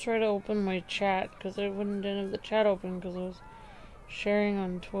 Alright, I'll try to open my chat, because I didn't have the chat open, because I was sharing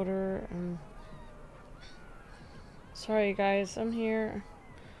on Twitter, and... Sorry, guys, I'm here.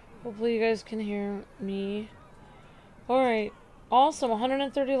 Hopefully you guys can hear me. Alright, awesome,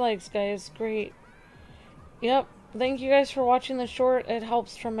 130 likes, guys, great. Yep, thank you guys for watching the short, it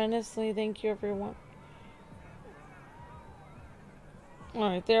helps tremendously, thank you everyone.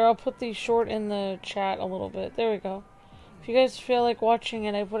 Alright, there, I'll put the short in the chat a little bit. There we go. If you guys feel like watching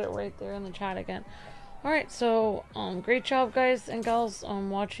it, I put it right there in the chat again. Alright, so, great job, guys and gals,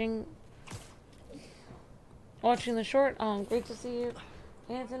 watching the short. Great to see you.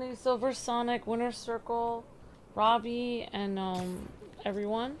 Anthony, Silver Sonic, Winter Circle, Robbie, and,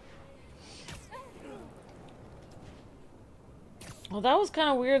 everyone. Well, that was kind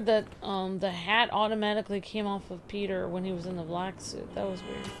of weird that the hat automatically came off of Peter when he was in the black suit. That was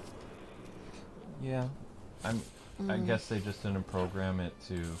weird. Yeah, I guess they just didn't program it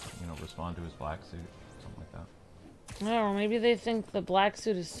to, respond to his black suit, something like that. I don't know, maybe they think the black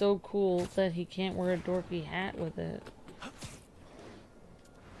suit is so cool that he can't wear a dorky hat with it.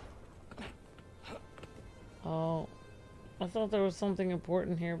 Oh, I thought there was something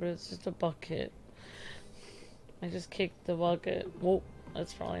important here, but it's just a bucket. I just kicked the bucket. Whoa,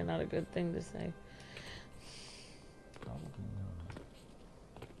 that's probably not a good thing to say. Probably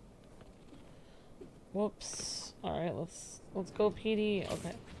not. Whoops. Alright, let's go PD.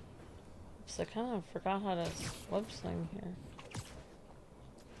 Okay. Oops, I kind of forgot how to web sling here.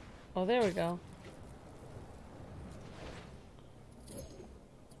 Oh, there we go.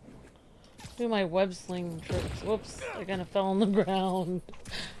 Do my web sling tricks. Whoops, I kind of fell on the ground.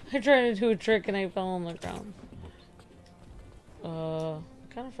 I tried to do a trick and I fell on the ground.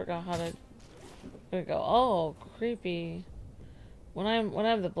 Kind of forgot how to... There we go. Oh, creepy. When I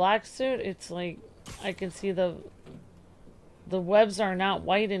have the black suit, it's like I can see the webs are not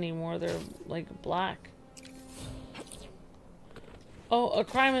white anymore. They're like black. Oh, a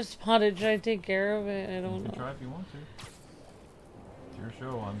crime is spotted. Should I take care of it? I don't know. You can try if you want to. It's your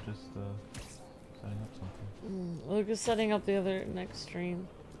show. I'm just setting up something. Luke is setting up the other next stream.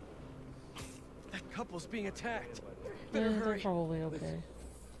 That couple's being attacked. Yeah, they're probably okay.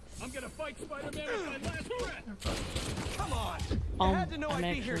 I'm gonna fight Spider-Man with my last breath. Come on! You had to know I'd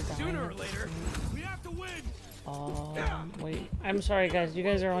be here sooner or later. We have to win. Wait. I'm sorry, guys. You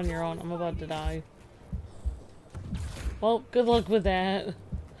guys are on your own. I'm about to die. Well, good luck with that.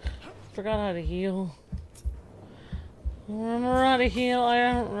 Forgot how to heal. Remember how to heal?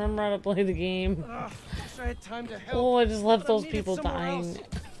 I don't remember how to play the game. Wish I had time to help. Oh, I just left those people dying.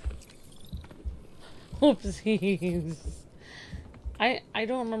 Oopsies. I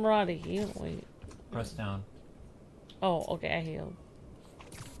don't remember how to heal. Wait. Press down. Oh, okay, I healed.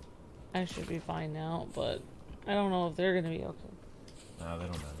 I should be fine now, but I don't know if they're gonna be okay. No, they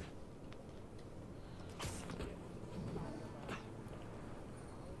don't matter.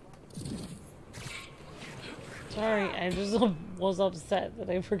 Sorry, I just was upset that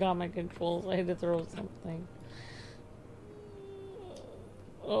I forgot my controls. I had to throw something.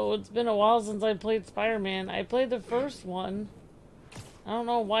 Oh, it's been a while since I played Spider-Man. I played the first one. I don't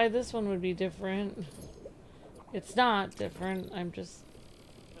know why this one would be different. It's not different. I'm just...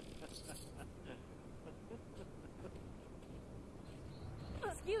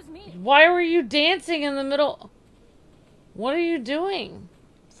 Excuse me. Why were you dancing in the middle? What are you doing?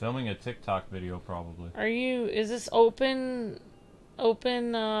 Filming a TikTok video, probably. Are you... Is this open... What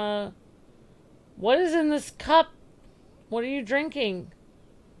is in this cup? What are you drinking?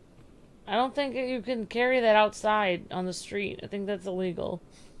 I don't think you can carry that outside on the street. I think that's illegal.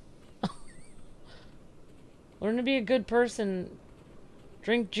 Learn to be a good person.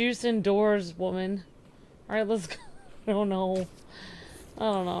 Drink juice indoors, woman. Alright, let's go. I don't know.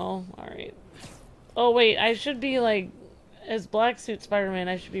 Alright. Oh, wait. I should be like... As Black Suit Spider-Man,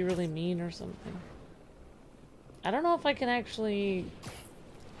 I should be really mean or something. I don't know if I can actually...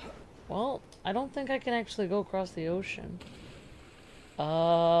 Well, I don't think I can actually go across the ocean.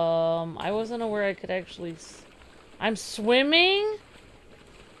 I wasn't aware I could actually... I'm swimming?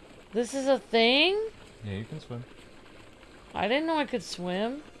 This is a thing? Yeah, you can swim. I didn't know I could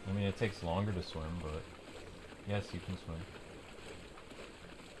swim. I mean, it takes longer to swim, but yes, you can swim.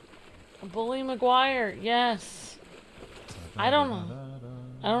 Bully McGuire, yes. I don't know.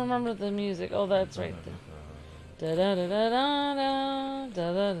 I don't remember the music. Oh, that's right there. Da da da da da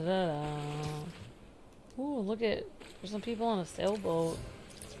da da da da. Ooh, look at, there's some people on a sailboat.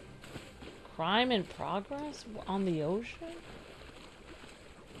 Crime in progress on the ocean?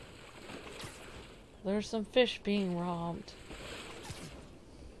 There's some fish being robbed.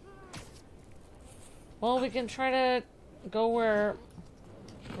 Well, we can try to go where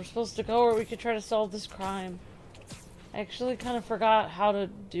we're supposed to go, or we could try to solve this crime. I actually kind of forgot how to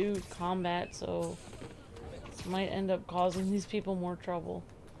do combat, so this might end up causing these people more trouble.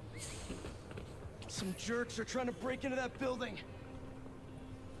 Some jerks are trying to break into that building.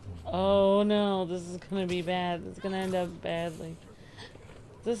 Oh no, this is gonna be bad. It's gonna end up badly.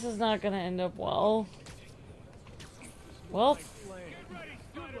 This is not gonna end up well. Well.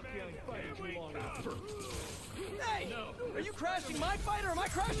 Hey! Are you crashing my fight or am I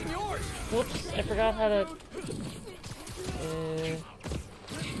crashing yours? Whoops, I forgot how to...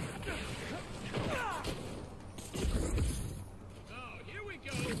 Here we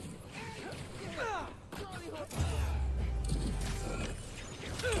go.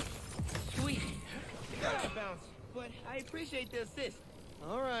 Sweet. Bounce. But I appreciate the assist.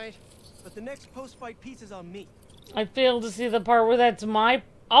 All right, but the next post-fight piece is on me. I failed to see the part where that's my...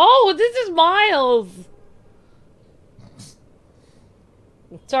 Oh, this is Miles!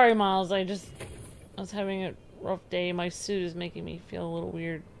 Sorry, Miles, I was having a rough day. My suit is making me feel a little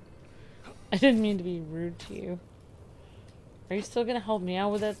weird. I didn't mean to be rude to you. Are you still gonna help me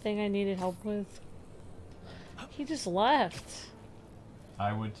out with that thing I needed help with? He just left.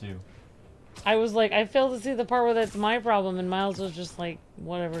 I would too. I was like, I failed to see the part where that's my problem, and Miles was just like,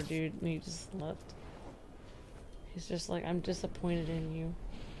 whatever, dude, and he just left. He's just like, I'm disappointed in you.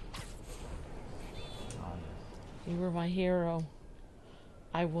 You were my hero.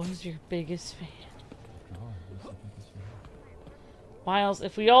 I was your biggest fan. Miles,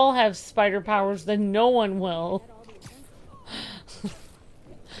 if we all have spider powers, then no one will.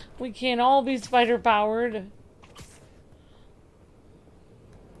 We can't all be spider powered.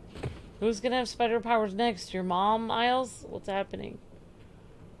 Who's gonna have spider powers next? Your mom, Miles? What's happening?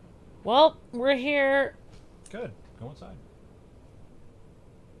 Well, we're here. Good. Go inside.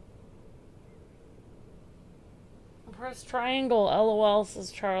 Press triangle. LOL,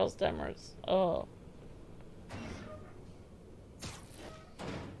 says Charles Demers. Oh.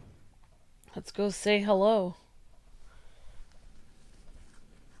 Let's go say hello.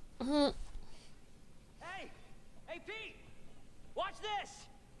 Hey! Hey, Pete! Watch this!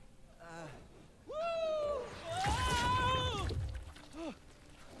 Woo!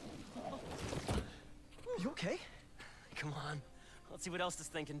 You okay? Come on. Let's see what else this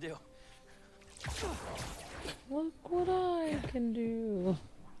thing can do. Look what I can do.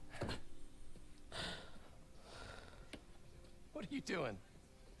 What are you doing?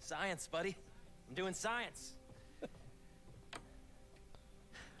 Science, buddy. I'm doing science.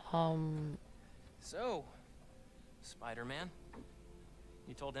 So, Spider-Man,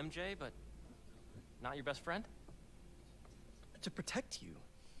 you told MJ, but not your best friend? To protect you.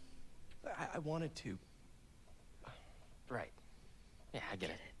 I wanted to. Right. Yeah, I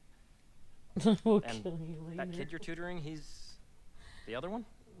get it. We'll And kill you later. that kid you're tutoring, he's the other one?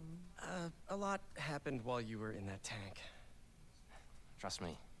 A lot happened while you were in that tank. Trust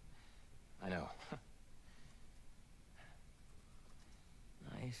me. I know.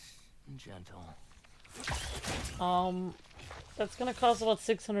 Nice and gentle. That's gonna cost about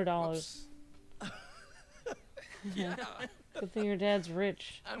 $600. Yeah. Good thing your dad's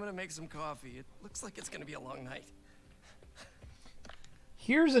rich. I'm gonna make some coffee. It looks like it's gonna be a long night.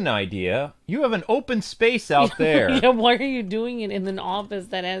 Here's an idea. You have an open space out there. Yeah, why are you doing it in an office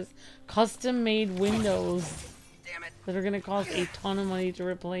that has custom-made windows that are gonna cost a ton of money to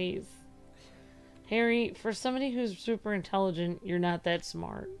replace? Harry, for somebody who's super intelligent, you're not that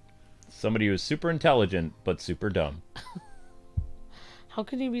smart. Somebody who's super intelligent, but super dumb. How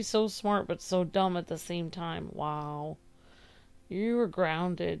can you be so smart but so dumb at the same time? Wow. You were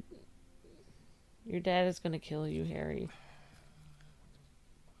grounded. Your dad is gonna kill you, Harry.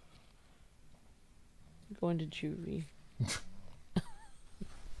 Going to juvie.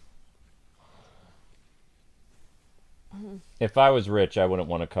 If I was rich, I wouldn't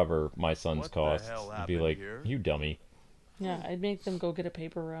want to cover my son's What the costs. hell I'd be happened like, here? you dummy. Yeah, I'd make them go get a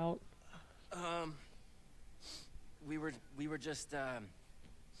paper route. We were just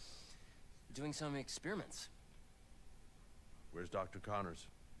doing some experiments. Where's Dr. Connors?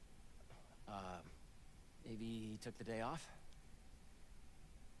 Maybe he took the day off?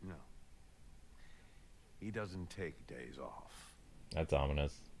 No. He doesn't take days off. That's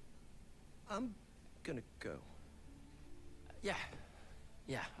ominous. I'm gonna go. Yeah.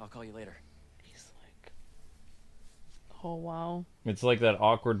 Yeah, I'll call you later. He's like... Oh, wow. It's like that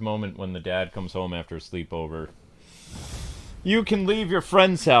awkward moment when the dad comes home after a sleepover. You can leave your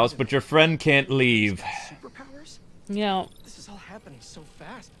friend's house, but your friend can't leave. Superpowers? Yeah. This is all happening so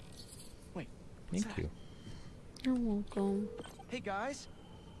fast. Wait, what's Thank that? you. You're welcome. Hey guys,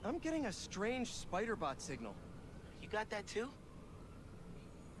 I'm getting a strange spider bot signal. You got that too?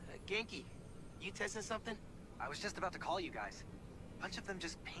 Genki, you testing something? I was just about to call you guys. A bunch of them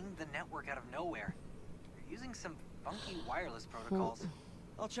just pinged the network out of nowhere. They're using some funky wireless protocols.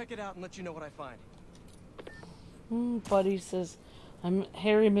 I'll check it out and let you know what I find. Buddy says,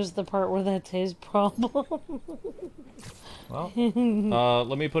 Harry missed the part where that's his problem. Well,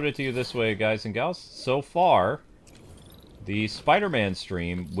 let me put it to you this way, guys and gals. So far, the Spider-Man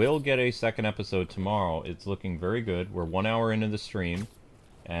stream will get a second episode tomorrow. It's looking very good. We're 1 hour into the stream,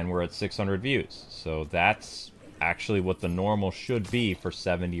 and we're at 600 views. So that's actually what the normal should be for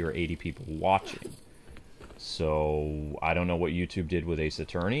 70 or 80 people watching. So I don't know what YouTube did with Ace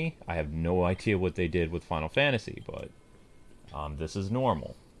Attorney. I have no idea what they did with Final Fantasy, but this is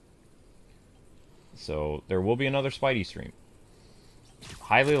normal. So there will be another Spidey stream.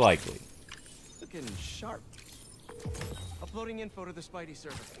 Highly likely. Looking sharp. Uploading info to the Spidey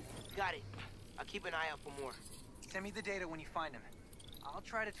server. Got it. I'll keep an eye out for more. Send me the data when you find him. I'll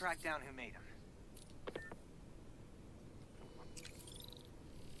try to track down who made him.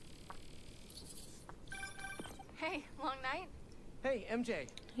 Hey, long night? Hey, MJ.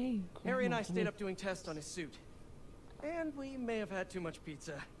 Hey, Harry and I stayed up doing tests on his suit. And we may have had too much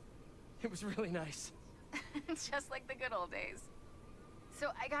pizza. It was really nice. Just like the good old days. So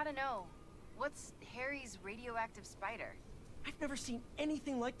I gotta know, what's Harry's radioactive spider? I've never seen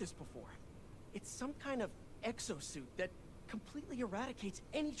anything like this before. It's some kind of exosuit that completely eradicates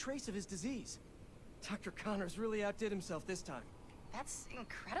any trace of his disease. Dr. Connors really outdid himself this time. That's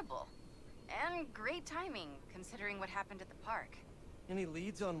incredible. And great timing, considering what happened at the park. Any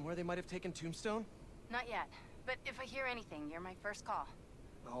leads on where they might have taken Tombstone? Not yet, but if I hear anything, you're my first call.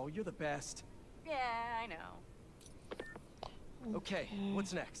 Oh, you're the best. Yeah, I know. Okay,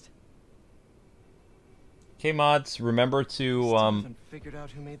 what's next? Okay, mods, remember to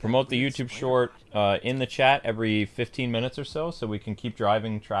promote the YouTube short in the chat every 15 minutes or so we can keep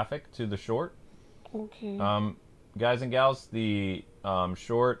driving traffic to the short. Okay. Guys and gals, the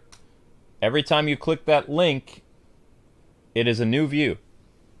short, every time you click that link, it is a new view.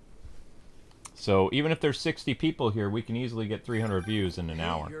 So even if there's 60 people here, we can easily get 300 views in an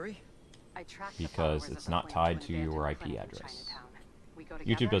hour. Because it's not tied to your IP address.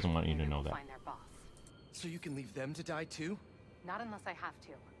 YouTube doesn't want you to know that. So you can leave them to die too? Not unless I have to.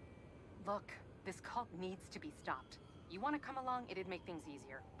 Look, this cult needs to be stopped. You want to come along, it'd make things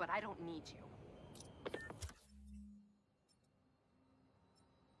easier, but I don't need you.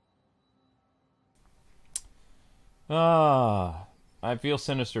 I feel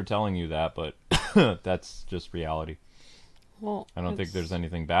sinister telling you that, but that's just reality. Well, I don't think there's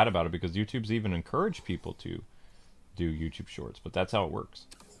anything bad about it because YouTube's even encouraged people to do YouTube shorts, but that's how it works.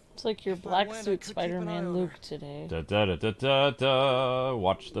 It's like your black suit Spider-Man Luke today. Da da da da da da.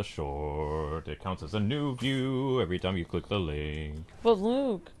 Watch the short. It counts as a new view every time you click the link. But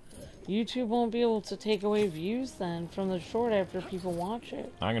Luke, YouTube won't be able to take away views then from the short after people watch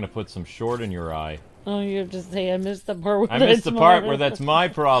it. I'm gonna put some short in your eye. Oh, you have to say I missed the part where I missed the part where that's my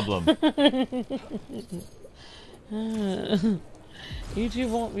problem. YouTube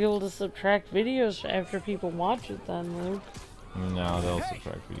won't be able to subtract videos after people watch it then, Luke. No, they'll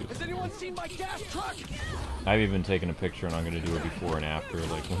subtract videos. Has anyone seen my gas truck? I've even taken a picture and I'm gonna do it before and after,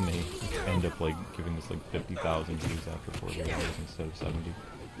 like when they end up like giving us like 50,000 views after 40 hours instead of 70.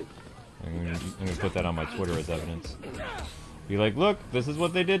 I'm gonna put that on my Twitter as evidence. Be like, look, this is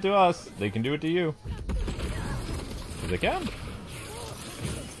what they did to us. They can do it to you. They can.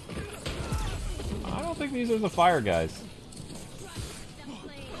 I don't think these are the fire guys.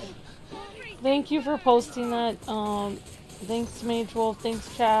 Thank you for posting that. Thanks, Mage Wolf.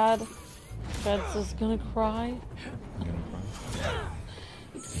 Thanks, Chad. Chad says gonna cry.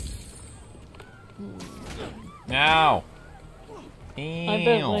 Now. I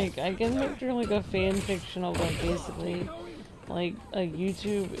bet, like, I can picture like a fan fiction of like basically, like a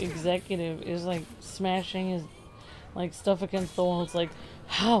YouTube executive is like smashing his like stuff against the wall. It's like,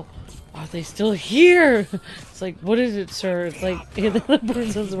 how are they still here? It's like, what is it, sir? It's like the other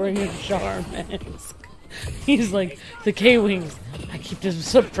person's wearing a jar mask. He's like, the K-Wings, I keep just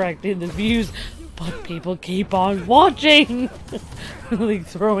subtracting the views, but people keep on watching. Like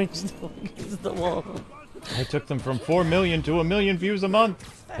throwing stuff against the wall. I took them from 4 million to 1 million views a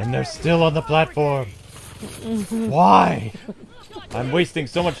month, and they're still on the platform. Why? I'm wasting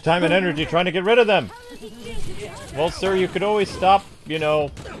so much time and energy trying to get rid of them. Well, sir, you could always stop, you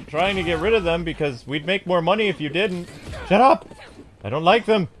know, trying to get rid of them because we'd make more money if you didn't. Shut up! I don't like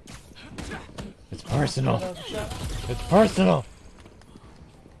them. It's personal. It's personal.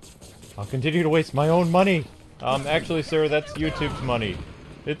 I'll continue to waste my own money. Actually, sir, that's YouTube's money.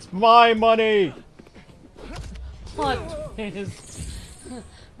 It's my money! What is?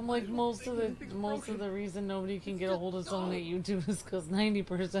 I'm like, most of the reason nobody can get a hold of someone at YouTube is because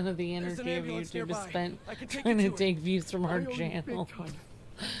 90% of the energy of YouTube is spent trying to take views from our channel.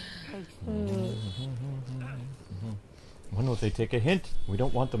 When will they take a hint? We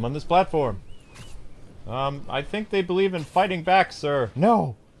don't want them on this platform. I think they believe in fighting back, sir.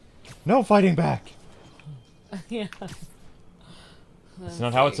 No! No fighting back! Yeah. That's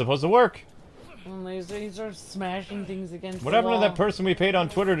not how it's supposed to work. And they start smashing things against What the happened wall. to that person we paid on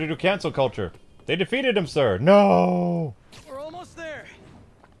Twitter to do cancel culture? They defeated him, sir. No! We're almost there.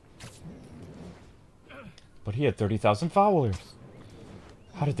 But he had 30,000 followers.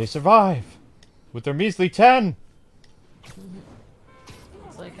 How did they survive? With their measly 10?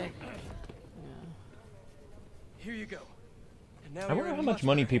 It's like Here you go. And now I wonder how much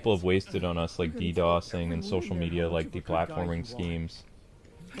money people have wasted on us, like DDoSing and social media, like deplatforming schemes.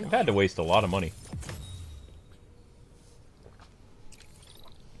 We've had to waste a lot of money.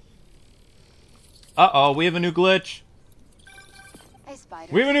 Uh-oh, we have a new glitch. Hey,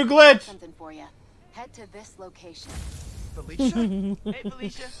 Spider. We have a new glitch! Something for you. Head to this location. Felicia? Hey,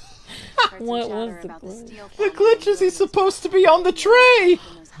 Felicia. What was the glitch? The glitch is he's supposed to be on the tray!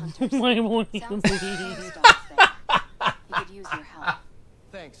 Why won't he You leave? could use your help.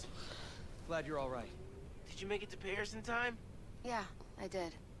 Thanks. Glad you're all right. Did you make it to Paris in time? Yeah, I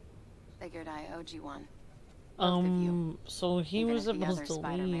did. Figured I owed you one. So he Even was if the supposed other to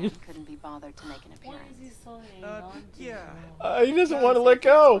Spider-Man leave. couldn't be bothered to make an appearance. Yeah. He doesn't want to let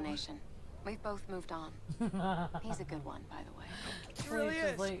go. We've both moved on. He's a good one, by the way. It really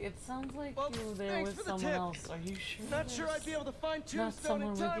is. Like, it sounds like Well, you were there thanks with for the someone tip. else. Are you sure? Not sure I'd be able to find Not Tombstone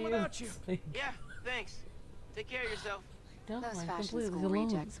in someone time with without you. Yeah, thanks. Take care of yourself. No, Those I'm fashion completely school alone.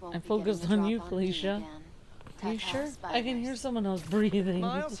 rejects won't I'm be getting focused the on drop you, on me Felicia. again. Are you Tough sure? house I can hear spiders. someone else breathing.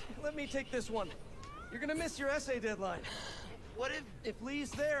 Miles, let me take this one. You're gonna miss your essay deadline. What If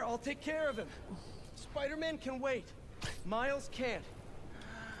Lee's there, I'll take care of him. Spider-Man can wait. Miles can't.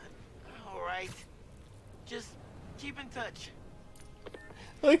 Alright. Just keep in touch.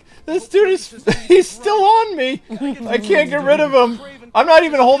 Like, this dude is, he's still on me. I can't get rid of him. I'm not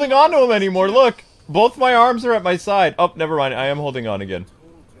even holding on to him anymore. Look, both my arms are at my side. Oh, never mind. I am holding on again.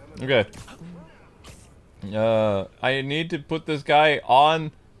 Okay. I need to put this guy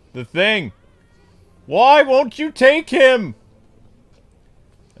on the thing. Why won't you take him?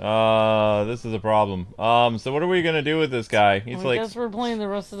 This is a problem. So what are we gonna do with this guy? He's I guess we're playing the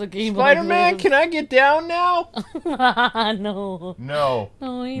rest of the game. Spider-Man, can I get down now? No. No.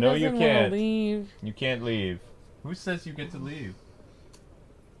 No, he No, doesn't you wanna can't. leave. You can't leave. Who says you get to leave?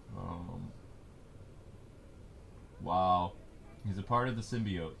 Wow. He's a part of the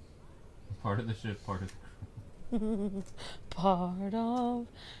symbiote. Part of the ship, part of the Part of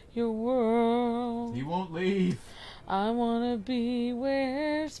your world. He won't leave. I wanna be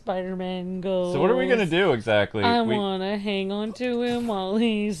where Spider-Man goes. So what are we gonna do exactly? I wanna hang on to him while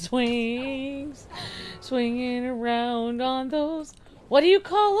he swings, swinging around on those. What do you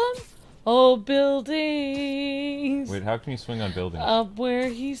call them? Oh, buildings. Wait, how can you swing on buildings? Up where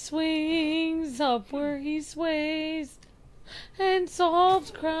he swings, up where he sways, and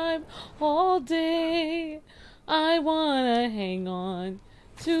solves crime all day. I wanna hang on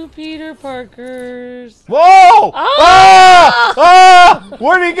to Peter Parker's. Whoa! Ah! Ah!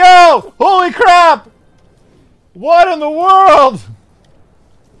 Where'd he go? Holy crap! What in the world?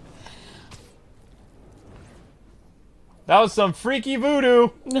 That was some freaky voodoo.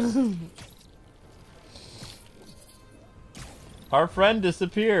 Our friend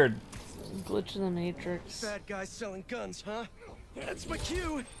disappeared. Glitch in the Matrix. Bad guys selling guns, huh? That's my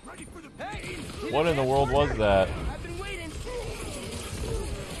cue. Ready for the pain. What in the world was that? I've been waiting.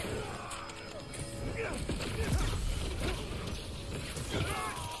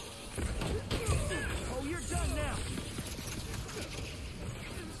 Oh, you're done now.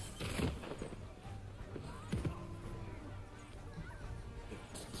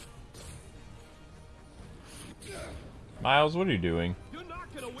 Miles, what are you doing? You're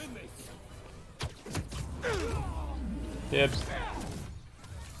not gonna win me. Tips.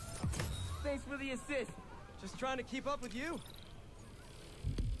 Thanks for the assist. Just trying to keep up with you.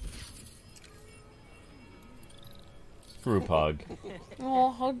 Group hug.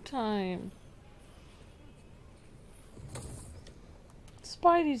 Oh, hug time.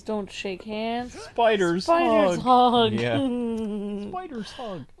 Spideys don't shake hands. Spiders hug. Yeah. Spiders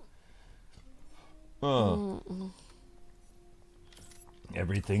hug. Oh.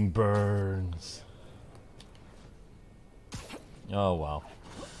 Everything burns. Oh, wow.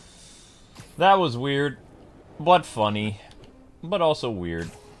 That was weird, but funny, but also weird.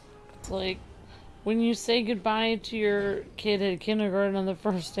 It's like when you say goodbye to your kid at kindergarten on the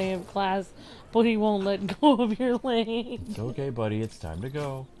first day of class, but he won't let go of your leg. It's okay, buddy. It's time to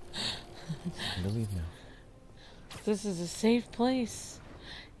go. It's time to leave now. This is a safe place.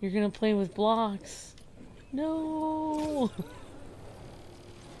 You're gonna play with blocks. No.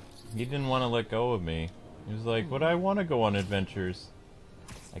 He didn't want to let go of me. He was like, "But I want to go on adventures.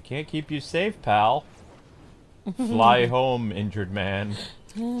 I can't keep you safe, pal. Fly home, injured man.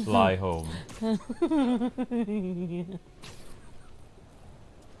 Fly home."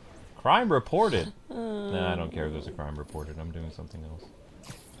 Crime reported. Nah, I don't care if there's a crime reported. I'm doing something else.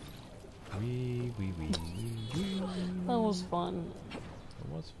 Wee. That was fun. It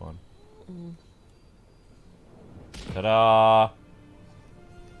was fun. Ta-da!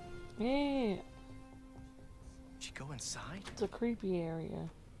 Yeah. Did you go inside? It's a creepy area.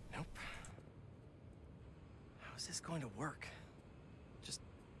 Nope. How is this going to work? Just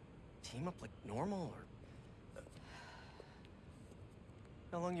team up like normal, or...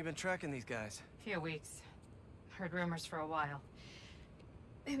 How long you been tracking these guys? Few weeks. Heard rumors for a while.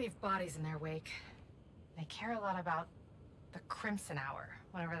 They leave bodies in their wake. They care a lot about the Crimson Hour,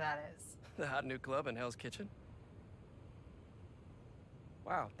 whatever that is. The hot new club in Hell's Kitchen?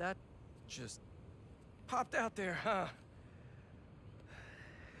 Wow, that just popped out there, huh?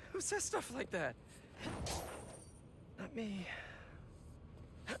 Who says stuff like that? Not me.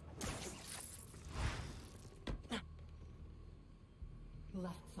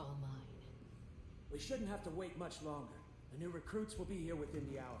 Left's all mine. We shouldn't have to wait much longer. The new recruits will be here within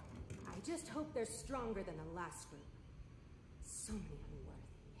the hour. I just hope they're stronger than the last group. So many unworthy.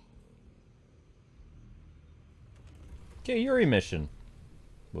 Okay, Yuri mission.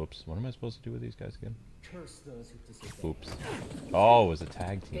 Whoops. What am I supposed to do with these guys again? Curse those who disobey. Oops. Oh, it was a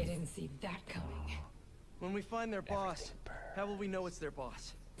tag They team. didn't see that coming. When we find their boss, how will we know it's their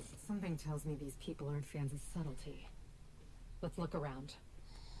boss? Something tells me these people aren't fans of subtlety. Let's look around.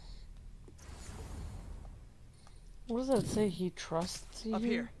 What does that say? He trusts you? Up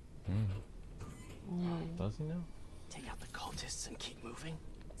here. Does he know? Take out the cultists and keep moving?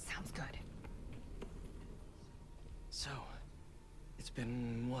 Sounds good. So, it's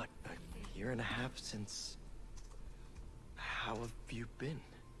been, what, a year and a half since... How have you been?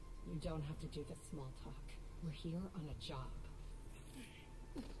 You don't have to do the small talk. We're here on a job.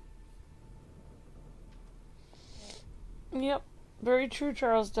 Yep. Very true,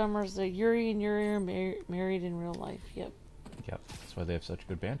 Charles Demers, that Yuri and Yuri are married in real life. Yep. Yep. That's why they have such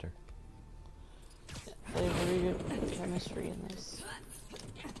good banter. They have very good chemistry in this.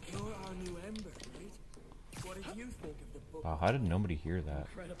 You're our new Ember, right? What did you think of the book? Wow, how did nobody hear that?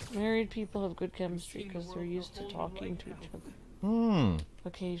 Married people have good chemistry because they're used to talking to each other.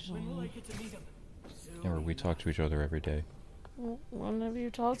 Occasionally. Remember, we talk to each other every day. Well, when have you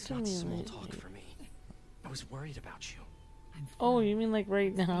talked to me Small lately? talk for me. I was worried about you. Oh, you mean like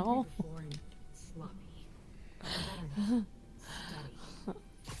right now?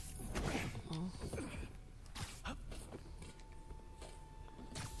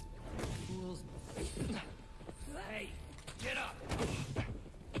 Hey, get up!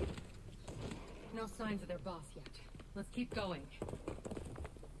 No signs of their boss yet. Let's keep going.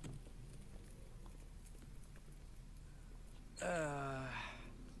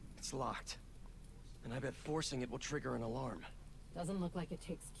 It's locked. And I bet forcing it will trigger an alarm. Doesn't look like it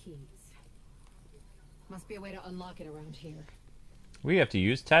takes keys. Must be a way to unlock it around here. We have to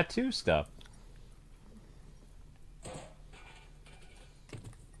use tattoo stuff.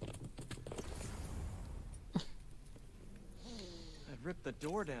 I'd rip the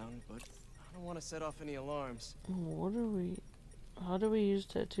door down, but I don't want to set off any alarms. What are we... How do we use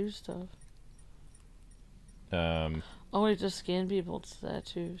tattoo stuff? Oh, we just scan people's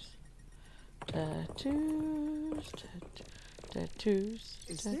tattoos. Tattoos.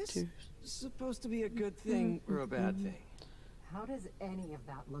 Is this supposed to be a good thing or a bad thing? How does any of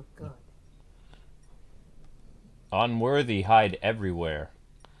that look good? Unworthy hide everywhere.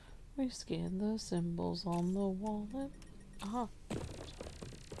 We scan the symbols on the wallet. Ah.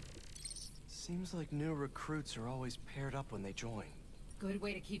 Seems like new recruits are always paired up when they join. Good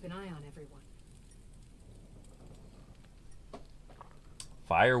way to keep an eye on everyone.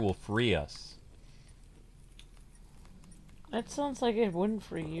 Fire will free us. That sounds like it wouldn't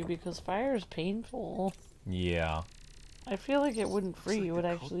free you because fire is painful. Yeah. I feel like it wouldn't free you, it would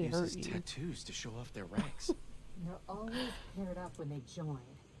actually hurt uses you. tattoos to show off their ranks. They're always paired up when they join.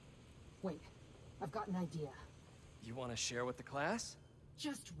 Wait, I've got an idea. You want to share with the class?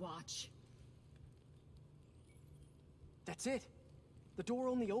 Just watch. That's it. The door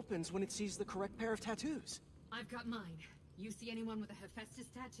only opens when it sees the correct pair of tattoos. I've got mine. You see anyone with a Hephaestus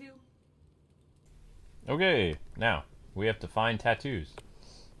tattoo? Okay, now we have to find tattoos.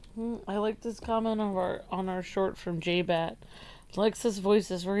 I like this comment on our short from J-Bat. Lex's voice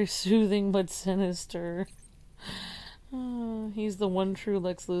is very soothing but sinister. He's the one true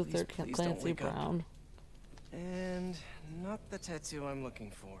Lex Luthor, Please Clancy Brown. And not the tattoo I'm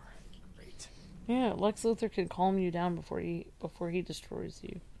looking for. Great. Yeah, Lex Luthor can calm you down before he destroys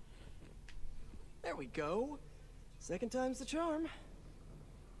you. There we go. Second time's the charm.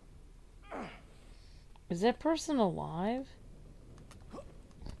 Is that person alive?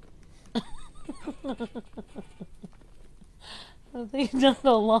 Are they not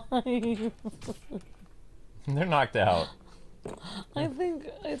alive? They're knocked out. I think.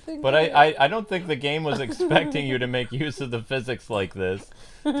 But I don't think the game was expecting you to make use of the physics like this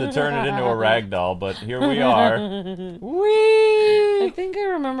to turn it into a ragdoll. But here we are. Whee! I think I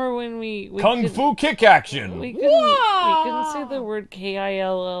remember when we Kung Fu kick action. We couldn't say the word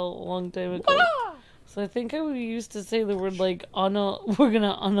K-I-L-L a long time ago. So I think we used to say the word like we're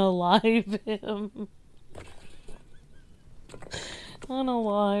gonna unalive him.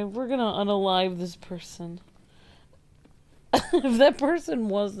 Unalive. We're gonna unalive this person. If that person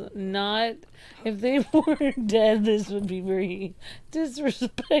was not, if they weren't dead, this would be very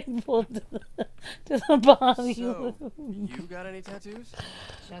disrespectful to the body. So, you got any tattoos?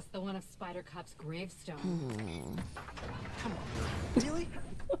 Just the one of Spider Cop's gravestone. Come on, really?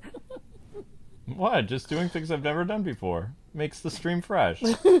 What? Just doing things I've never done before. Makes the stream fresh.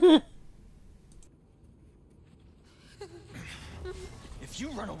 If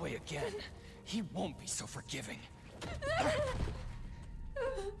you run away again, he won't be so forgiving.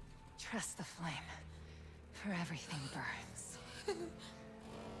 Trust the flame, for everything burns.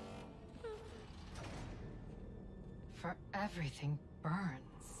 For everything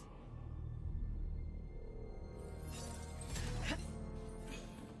burns.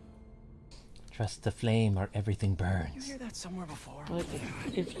 Trust the flame or everything burns. You hear that somewhere before? But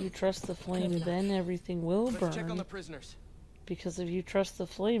if you trust the flame, then everything will burn. Let's check on the prisoners. Because if you trust the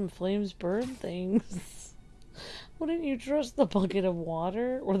flame, flames burn things. Wouldn't you trust the bucket of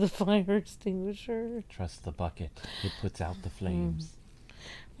water or the fire extinguisher? Trust the bucket. It puts out the flames.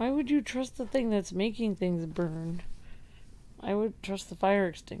 Why would you trust the thing that's making things burn? I would trust the fire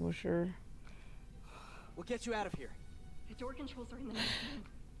extinguisher. We'll get you out of here. The door controls are in the next room.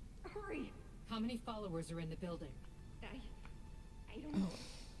 Hurry! How many followers are in the building? I don't know.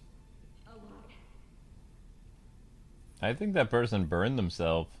 A lot. I think that person burned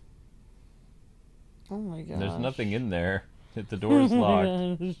themselves. Oh my god. There's nothing in there. The door is locked.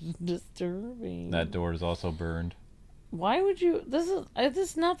 Oh my gosh, disturbing. That door is also burned. Why would you? This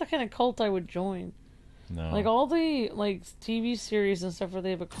is not the kind of cult I would join. No. Like all the TV series and stuff where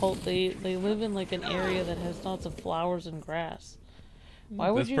they have a cult, they live in like an area that has lots of flowers and grass.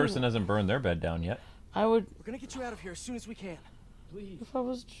 Why would This person hasn't burned their bed down yet. I would. We're gonna get you out of here as soon as we can. Please. If I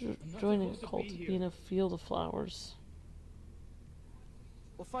was joining a cult, it'd be in a field of flowers.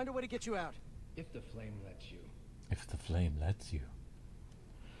 We'll find a way to get you out. If the flame lets you. If the flame lets you.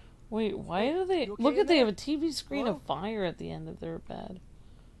 Wait, why do they look at? They have a TV screen of fire at the end of their bed.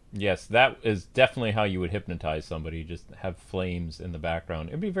 Yes, that is definitely how you would hypnotize somebody. Just have flames in the background.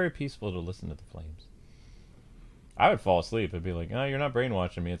 It'd be very peaceful to listen to the flames. I would fall asleep. It'd be like, oh, you're not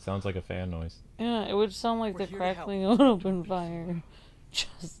brainwashing me. It sounds like a fan noise. Yeah, it would sound like the crackling of an open fire.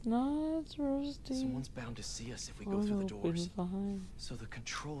 Chestnuts roasting. Someone's bound to see us if we go through the doors. So the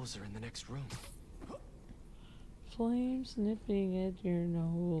controls are in the next room. Flames nipping at your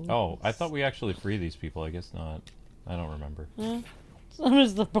nose. Oh, I thought we actually free these people. I guess not. I don't remember. Yeah. So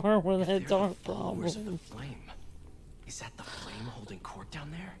is the part where that dark problem. Where's the flame? Is that the flame holding court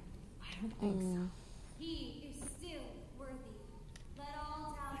down there? I don't think so. He is still worthy. Let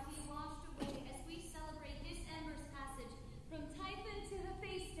all doubt be washed away as we celebrate this Ember's passage from Typhon to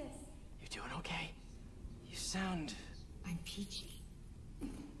Hephaestus. You doing okay? You sound... I'm peachy.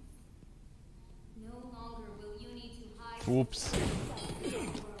 No longer will you need to hide. Oops.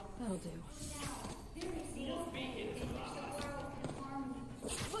 That'll do. There is no way in which the world can harm you.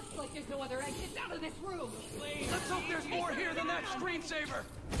 Looks like There's no other exit out of this room. Let's hope there's more here than that screensaver.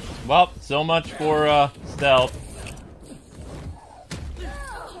 Well, so much for stealth.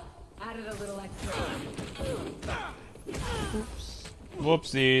 Added a little extra. Oops.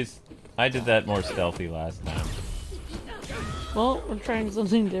 Whoopsies. I did that more stealthy last time. Well, we're trying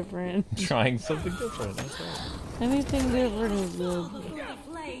something different. Trying something different. That's right. Anything different is good.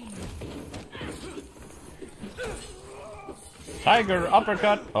 Tiger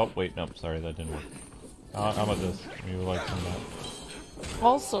uppercut. Oh wait, no, sorry, that didn't work. How about this? You like some of that?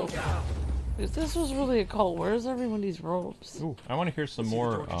 Also, if this was really a cult, where's everybody's robes? Ooh, I want to hear some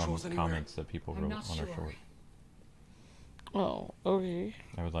more comments that people wrote on our short. Oh, okay.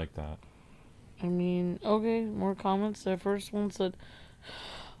 I would like that. I mean, okay, more comments. The first one said,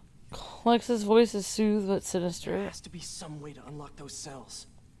 Lex's voice is soothed but sinister. There has to be some way to unlock those cells.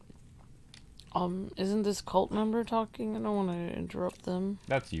 Isn't this cult member talking? I don't want to interrupt them.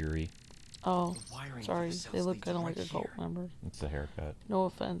 That's Yuri. Oh, sorry. They look kind of like a cult member. It's a haircut. No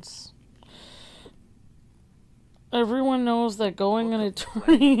offense. Everyone knows that going and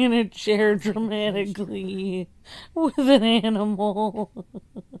turning in a chair dramatically with an animal.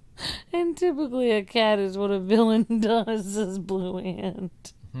 And typically a cat is what a villain does, says Blue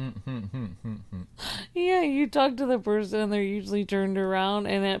Ant. Yeah, you talk to the person and they're usually turned around,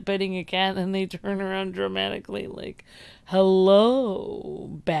 and at petting a cat, and they turn around dramatically like, hello,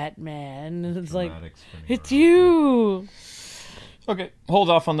 Batman. And it's like, it's you! Okay, hold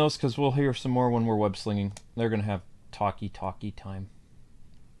off on those because we'll hear some more when we're web slinging. They're going to have talkie time.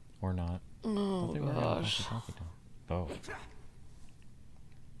 Or not. Oh, gosh. Talkie time. Oh.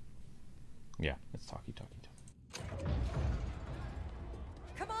 Yeah, it's talkie time.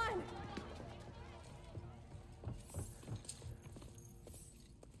 Come on!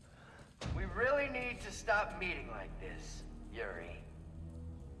 We really need to stop meeting like this, Yuri.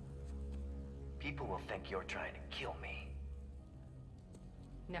 People will think you're trying to kill me.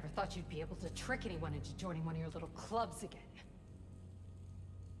 Never thought you'd be able to trick anyone into joining one of your little clubs again.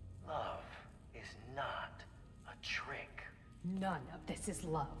 Love is not a trick. None of this is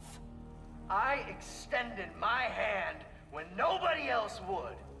love. I extended my hand when nobody else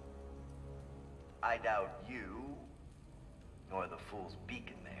would. I doubt you, nor the fool's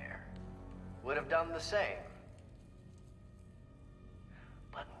beacon there, would have done the same.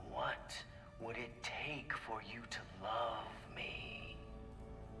 But what would it take for you to love me?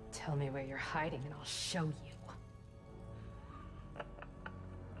 Tell me where you're hiding and I'll show you.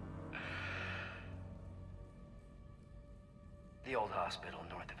 The old hospital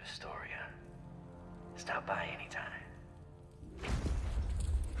north of Astoria. Stop by anytime.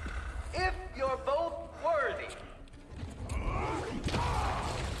 If you're both worthy.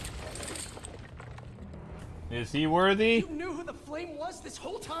 Is he worthy? You knew who the flame was this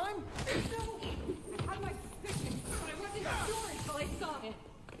whole time? No! I had my suspicions, but I wasn't sure until I saw it.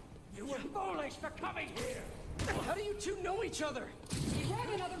 You were foolish for coming here! How do you two know each other? We ran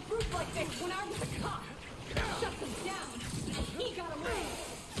another group like this when I was a cop. Shut them down, and he got away.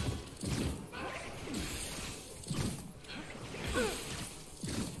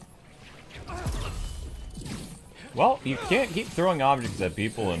 Well, you can't keep throwing objects at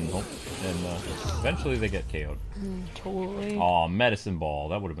people and eventually they get KO'd. Totally. Aw, medicine ball.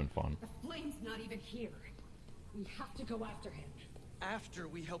 That would have been fun. The flame's not even here. We have to go after him. After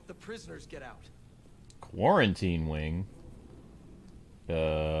we help the prisoners get out. Quarantine wing?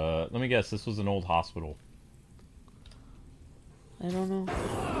 Let me guess. This was an old hospital. I don't know.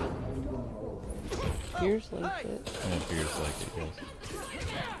 Appears like it. Yeah, it appears like it, yes.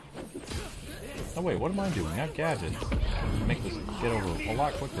 Oh wait, what am I doing? I have gadgets. Make this get over a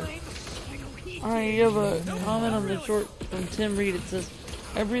lot quicker. Alright, you have a comment on the short from Tim Reed. It says,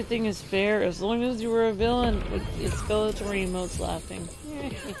 everything is fair as long as you were a villain with exclamatory emotes laughing.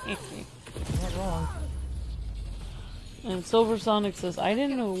 Not wrong. And Silver Sonic says, I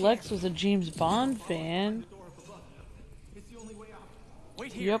didn't know Lex was a James Bond fan.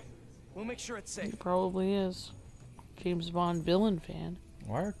 Wait here. Yep. We'll make sure it's He safe. probably is. James Bond villain fan.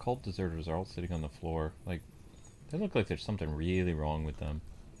 Why are cult deserters all sitting on the floor? Like, they look like there's something really wrong with them.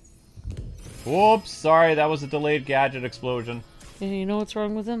 Whoops! Sorry, that was a delayed gadget explosion. And you know what's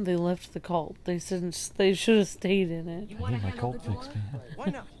wrong with them? They left the cult. They should have stayed in it. I need my cult fix, man. Why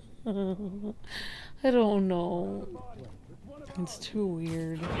not? I don't know. It's too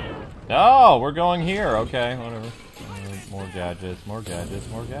weird. Oh, we're going here. Okay, whatever. More gadgets, more gadgets,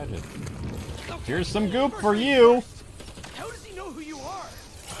 more gadgets. Here's some goop for you! How does he know who you are?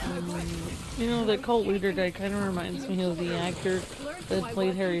 You know, that cult leader guy kind of reminds me of the actor that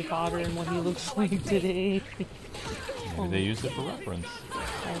played Harry Potter and what he looks like today. Maybe they used it for reference.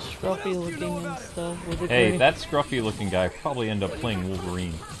 Scruffy looking and stuff. With the Hey, green. that scruffy looking guy probably end up playing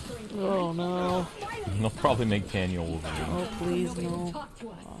Wolverine. Oh no. They'll probably make Daniel Wolverine. Oh please no.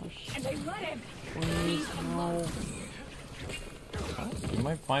 Gosh. Please no. You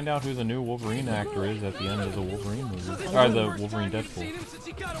might find out who the new Wolverine actor is at the end of the Wolverine movie. Or the Wolverine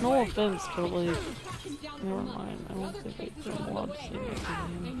Deadpool. No offense, but like, never mind. I don't think I'm allowed to say my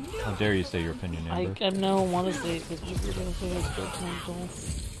opinion. How dare you say your opinion, Amber? I don't want to say it because people are gonna say it's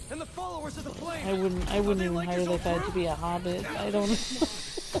judgmental. And the followers of the flame. I wouldn't even hire that guy to be a hobbit. I don't.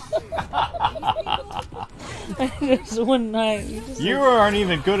 I just wouldn't hire. You aren't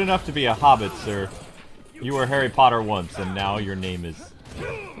even good enough to be a hobbit, sir. You were Harry Potter once, and now your name is.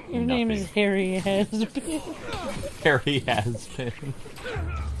 Your name is Harry Has-Been. Harry Has-Been.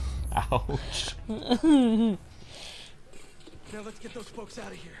 Ouch. Now let's get those folks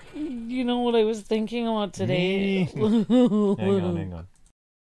out of here. You know what I was thinking about today? hang on.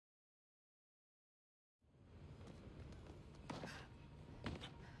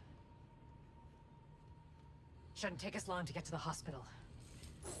 Shouldn't take us long to get to the hospital.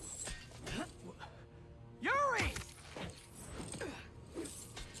 Yuri!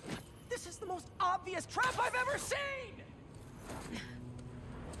 This is the most obvious trap I've ever seen!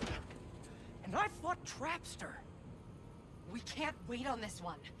 And I fought Trapster. We can't wait on this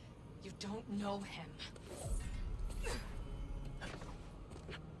one. You don't know him.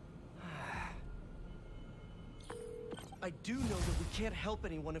 I do know that we can't help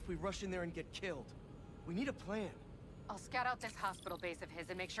anyone if we rush in there and get killed. We need a plan. I'll scout out this hospital base of his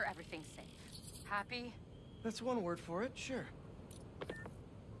and make sure everything's safe. Happy? That's one word for it, sure.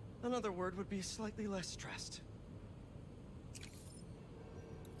 Another word would be slightly less stressed.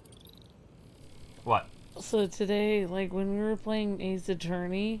 What? So today, like when we were playing Ace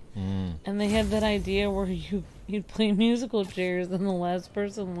Attorney, Mm. and they had that idea where you'd play musical chairs, and the last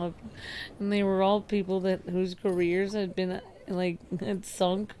person left, and they were all people whose careers had been had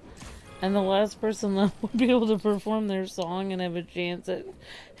sunk, and the last person left would be able to perform their song and have a chance at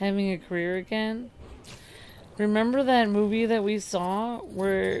having a career again. Remember that movie that we saw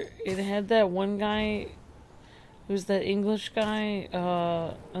where it had that one guy? Who's that English guy?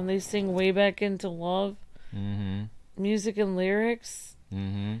 And they sing "Way Back Into Love," music and lyrics.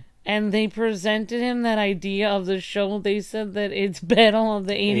 And they presented him that idea of the show. They said that it's Battle of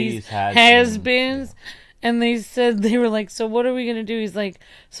the 80s has-beens. And they said, they were like, so what are we going to do? He's like,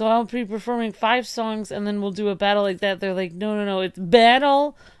 so I'll be performing 5 songs and then we'll do a battle like that. They're like, no, it's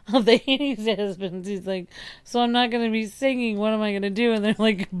Battle of the 80s has-beens. He's like, so I'm not going to be singing. What am I going to do? And they're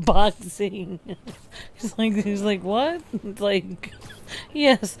like, boxing. He's like, what? It's like,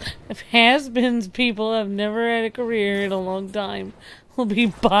 yes, if has-beens people have never had a career in a long time, will be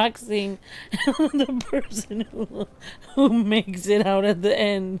boxing, and the person who makes it out at the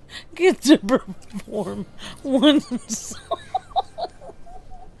end gets to perform one song.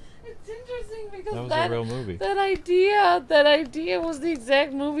 It's interesting because that was a real movie. That idea was the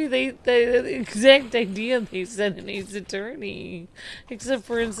exact movie the exact idea they said in Ace Attorney. Except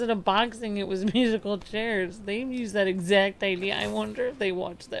for instead of boxing, it was musical chairs. They used that exact idea. I wonder if they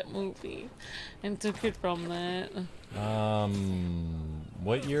watched that movie and took it from that.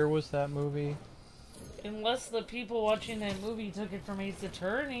 What year was that movie? Unless the people watching that movie took it from Ace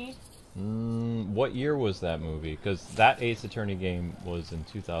Attorney. What year was that movie? Because that Ace Attorney game was in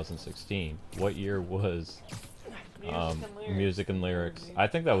 2016. What year was Music and Lyrics? I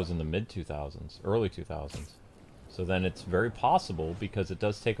think that was in the mid-2000s, early 2000s. So then it's very possible, because it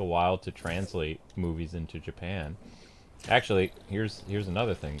does take a while to translate movies into Japan. Actually, here's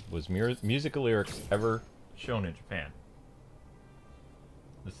another thing. Was Music and Lyrics ever shown in Japan?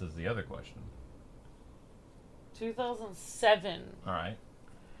 This is the other question. 2007. All right.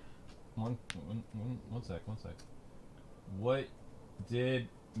 One sec. What did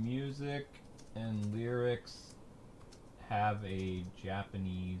Music and Lyrics have a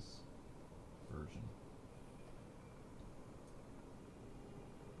Japanese version?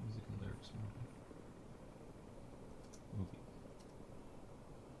 Music and Lyrics movie.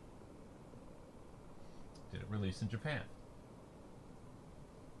 Did it release in Japan?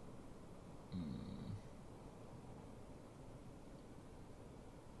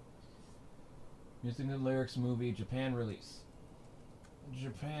 Music and Lyrics movie, Japan release.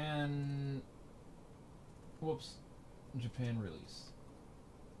 Japan release.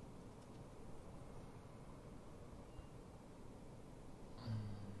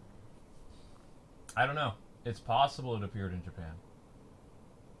 I don't know. It's possible it appeared in Japan.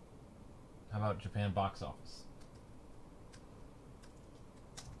 How about Japan box office?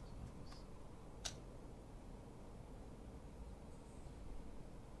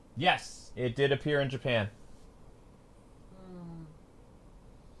 Yes, it did appear in Japan.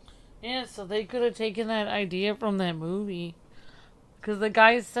 Yeah, so they could have taken that idea from that movie. Because the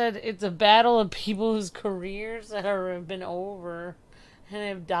guy said it's a battle of people whose careers have been over and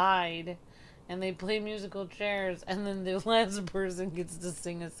have died. And they play musical chairs, and then the last person gets to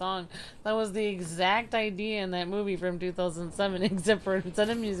sing a song. That was the exact idea in that movie from 2007, except for instead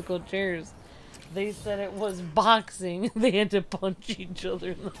of musical chairs, they said it was boxing. They had to punch each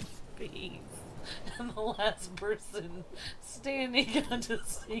other in the face. And the last person standing got to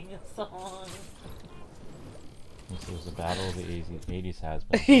sing a song. This was a battle of the 80s has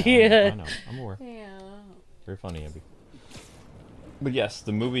been. Yeah. I know. I'm aware. Yeah. Very funny, Abby. But yes,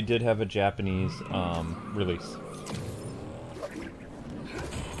 the movie did have a Japanese release.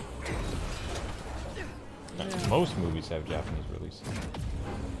 Yeah. Most movies have Japanese releases.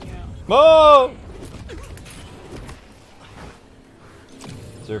 Yeah. Whoa!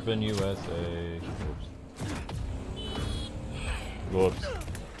 Surfing USA. Whoops. Whoops.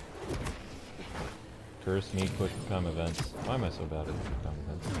 Curse me, quick time events. Why am I so bad at quick time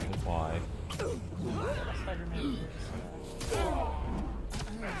events? Why?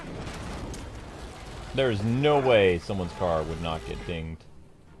 There's no way someone's car would not get dinged.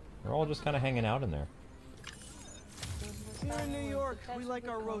 They're all just kind of hanging out in there. Here in New York, we like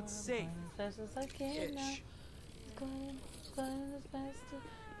our roads safe. Ish.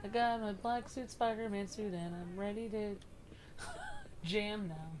 I got my black suit, Spider-Man suit, and I'm ready to jam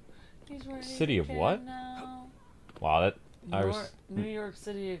now. He's ready City to of jam what? now. Wow, that I was New York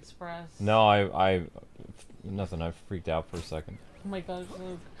City Express. No, I nothing. I freaked out for a second. Oh my gosh,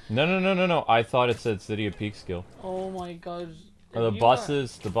 Luke. No. I thought it said City of Peekskill. Oh my gosh. Or the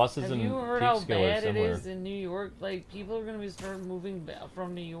buses in Have you heard how Peekskill bad are it similar. is in New York? Like, people are gonna be start moving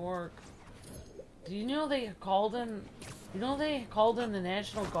from New York. Do you know they called in? You know they called in the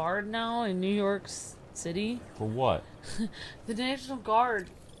National Guard now in New York City? For what? The National Guard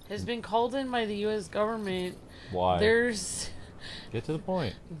has been called in by the U.S. government. Why? Get to the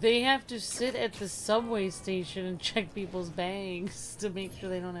point. They have to sit at the subway station and check people's bags to make sure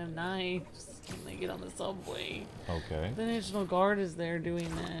they don't have knives when they get on the subway. Okay. The National Guard is there doing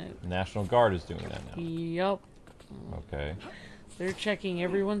that. National Guard is doing that now. Yup. Okay. They're checking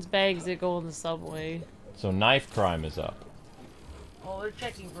everyone's bags that go on the subway. So knife crime is up. Oh, they're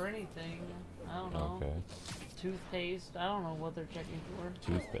checking for anything. I don't know. Okay. Toothpaste. I don't know what they're checking for.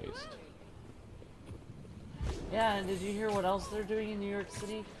 Toothpaste. Yeah, and did you hear what else they're doing in New York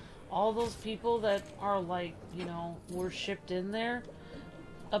City? All those people that are like, you know, were shipped in there.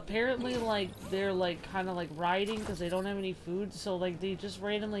 Apparently, like, they're like kind of like rioting because they don't have any food. So like they just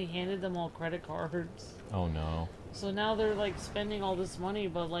randomly handed them all credit cards. Oh no. So now they're like spending all this money,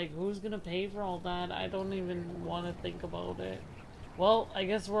 but like who's gonna pay for all that? I don't even want to think about it. Well, I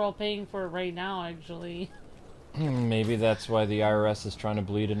guess we're all paying for it right now, actually. Maybe that's why the IRS is trying to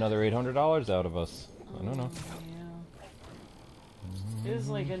bleed another $800 out of us. I don't know. Yeah. It is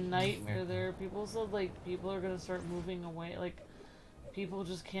like a nightmare there. People said like people are gonna start moving away. Like people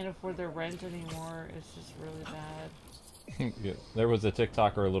just can't afford their rent anymore. It's just really bad. Yeah. There was a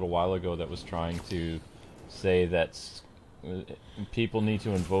TikToker a little while ago that was trying to say that people need to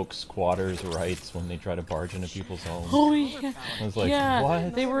invoke squatters' rights when they try to barge into people's homes. Oh yeah. I was like, yeah,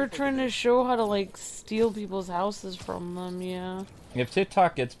 what? They were trying to show how to like steal people's houses from them. Yeah. If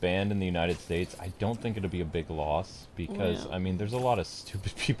TikTok gets banned in the United States, I don't think it'll be a big loss because, Yeah. I mean, there's a lot of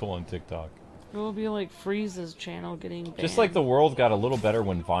stupid people on TikTok. It will be like Freeze's channel getting banned. Just like the world got a little better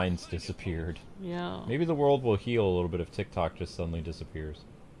when Vines disappeared. Yeah. Maybe the world will heal a little bit if TikTok just suddenly disappears.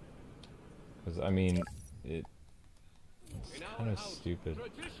 Because, I mean, it's kind of stupid.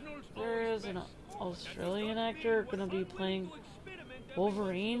 There is an Australian actor going to be playing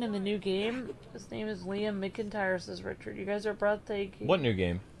Wolverine in the new game. His name is Liam McIntyre, says Richard. You guys are breathtaking. What new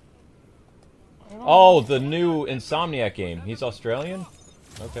game? I don't Oh, know. the new Insomniac game. He's Australian?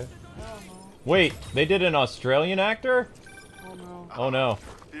 Okay. Wait, they did an Australian actor? Oh no. Oh no.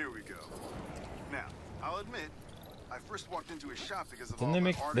 Here we go. Now, I'll admit, I first walked into his shop because of Didn't all they the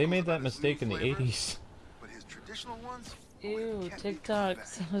make? They articles made about that his mistake in new the flavor, 80s. But his traditional ones, Ew, TikTok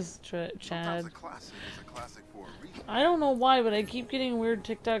says Chad. sometimes a classic is a classic for a reason. I don't know why, but I keep getting weird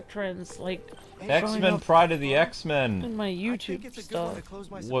TikTok trends, like showing X-Men up Pride of the in X-Men my YouTube stuff.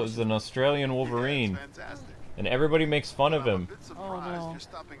 was an Australian Wolverine. And everybody makes fun of him. Oh no. You're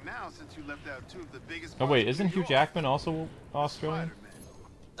stopping now since you left out two of the biggest Oh wait, parts of isn't New Hugh York. Jackman also Australian?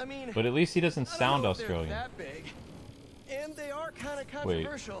 I mean, But at least he doesn't I don't sound know if they're Australian. that big. And they are kind of Wait.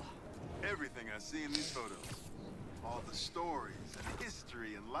 controversial. Everything I see in these photos, all the stories and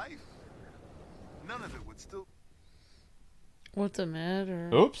history and life, none of it would still. What's the matter?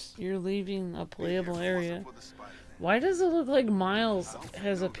 Oops. You're leaving a playable area. Why does it look like Miles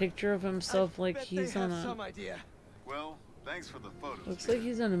has a picture of himself like he's on a... Well, thanks for the photos. Looks like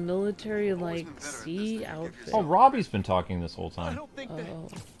he's in a military, like, sea outfit. Oh, Robbie's been talking this whole time. Oh.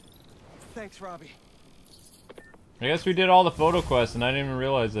 Thanks, Robbie. I guess we did all the photo quests and I didn't even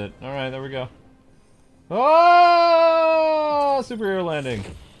realize it. Alright, there we go. Oh! Superhero landing.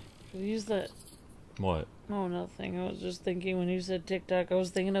 Use that. What? Oh, nothing. I was just thinking when you said TikTok, I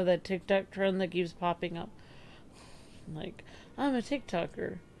was thinking of that TikTok trend that keeps popping up. Like, I'm a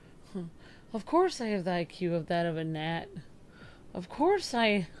TikToker. Of course I have the IQ of that of a gnat. Of course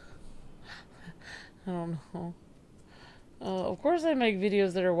I don't know. Of course I make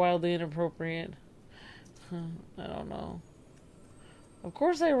videos that are wildly inappropriate. I don't know. Of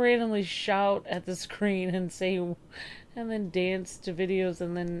course I randomly shout at the screen and say, and then dance to videos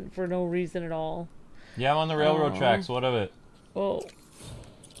and then for no reason at all. Yeah, I'm on the railroad tracks. What of it? Oh.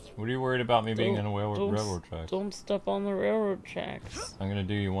 What are you worried about me being on a railroad track? Don't step on the railroad tracks. I'm gonna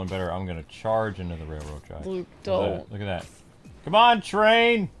do you one better. I'm gonna charge into the railroad tracks. Luke, don't. Look at that. Come on,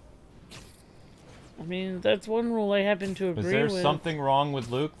 train! I mean, that's one rule I happen to agree with. Is there something wrong with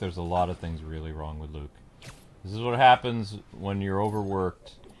Luke? There's a lot of things really wrong with Luke. This is what happens when you're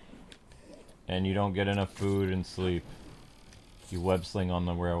overworked and you don't get enough food and sleep. You web sling on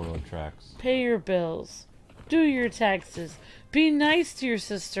the railroad tracks. Pay your bills. Do your taxes. Be nice to your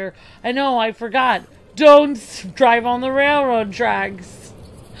sister. I know, I forgot. Don't drive on the railroad tracks.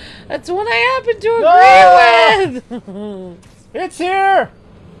 That's what I happen to agree with. It's here!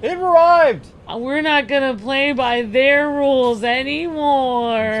 It arrived! We're not gonna play by their rules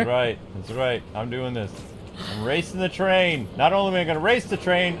anymore. That's right. That's right. I'm doing this. I'm racing the train. Not only am I going to race the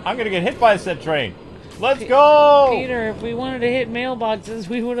train, I'm going to get hit by said train. Let's go! Peter, if we wanted to hit mailboxes,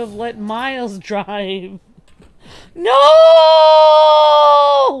 we would have let Miles drive. No!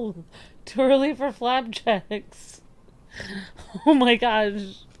 Too early for flapjacks. Oh my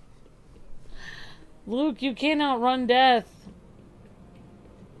gosh. Luke, you can't outrun death.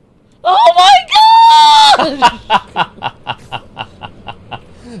 Oh my gosh!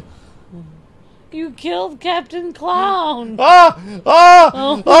 You killed Captain Clown! Ah! Ah!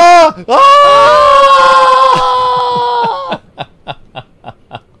 Oh. Ah! Ah!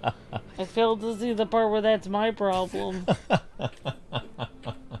 I failed to see the part where that's my problem.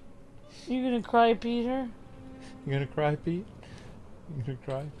 You gonna cry, Peter? You gonna cry, Pete? You gonna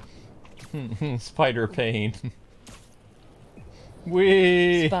cry? Spider pain.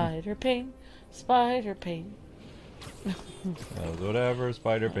 Wee! Spider pain. Spider pain. Whatever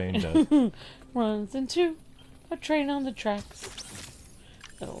Spider pain does. Runs into a train on the tracks.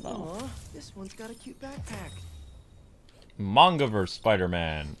 I don't know. Aww, this one's got a cute backpack. Mangaverse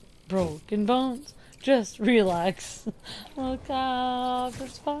Spider-Man. Broken bones. Just relax. Look out for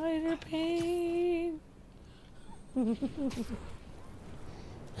spider pain. Well,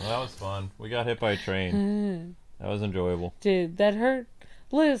 that was fun. We got hit by a train. That was enjoyable. Did that hurt?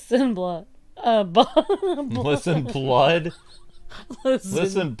 Listen, blood. Listen, blood?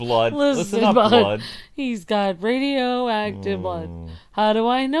 Listen, blood. Listen up, bud. blood. He's got radioactive blood. How do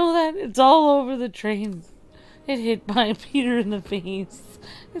I know that? It's all over the train. It hit by Peter in the face.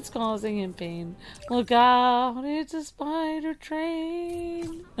 It's causing him pain. Look out, it's a spider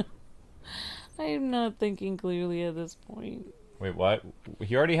train. I am not thinking clearly at this point. Wait, what?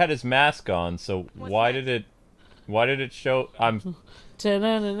 He already had his mask on, so why did it show? I'm. I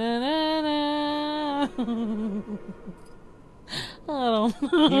don't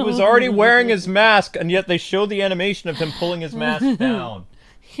know. He was already wearing his mask, and yet they showed the animation of him pulling his mask down.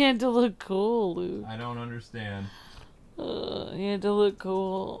 He had to look cool, Luke. I don't understand. He had to look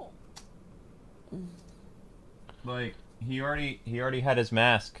cool. Like he already had his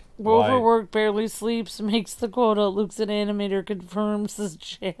mask. Overworked, barely sleeps, makes the quota. Luke's an animator, confirms, says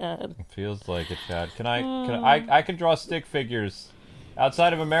Chad. It feels like it, Chad. I can draw stick figures.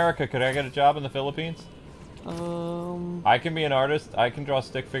 Outside of America, could I get a job in the Philippines? I can be an artist. I can draw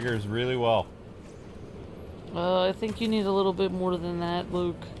stick figures really well. I think you need a little bit more than that,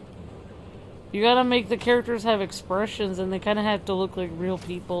 Luke. You gotta make the characters have expressions, and they kind of have to look like real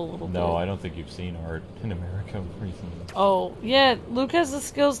people a little bit. No, I don't think you've seen art in America recently. Oh, yeah, Luke has the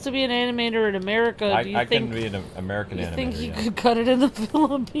skills to be an animator in America. I can be an American animator. You think he could cut it in the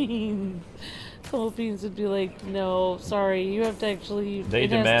Philippines? Philippines would be like, no, sorry, you have to actually. They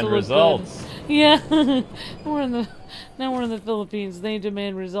demand results. Good. Yeah, now we're in the Philippines. They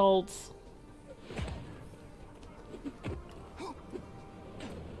demand results.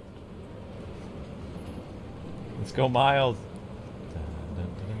 Let's go, Miles.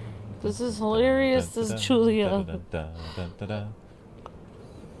 This is hilarious, this is Julia. I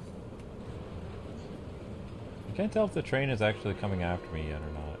can't tell if the train is actually coming after me yet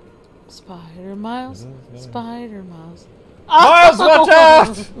or not. Spider Miles, Spider Miles. Miles, watch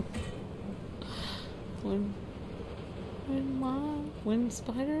out! When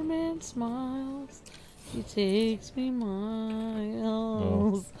Spider-Man smiles, he takes me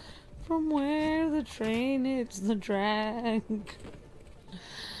miles from where the train hits the track.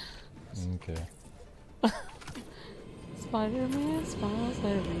 Okay. Spider-Man smiles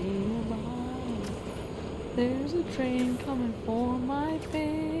every mile. There's a train coming for my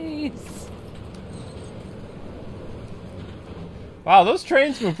face. Wow, those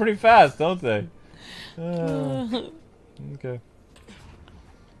trains move pretty fast, don't they? Okay.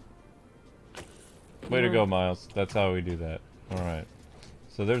 Way to go, Miles. That's how we do that. Alright.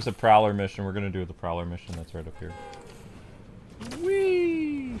 So there's a Prowler mission. We're going to do the Prowler mission. That's right up here.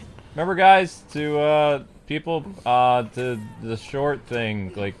 Whee! Remember, guys, to people, to the short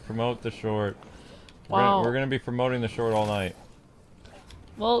thing. Like, promote the short. Wow. We're going to be promoting the short all night.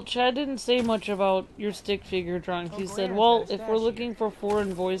 Well, Chad didn't say much about your stick figure drawing. He said, well, if we're looking for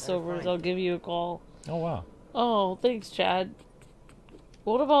foreign voiceovers, I'll give you a call. Oh, wow. Oh, thanks, Chad.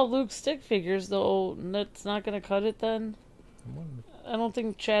 What about Luke's stick figures, though? That's not going to cut it, then? I don't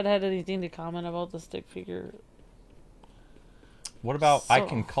think Chad had anything to comment about the stick figure. What about I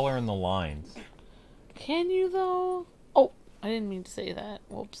can color in the lines? Can you, though? Oh, I didn't mean to say that.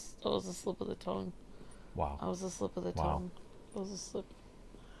 Whoops. That was a slip of the tongue. Wow. That was a slip of the tongue. That was a slip.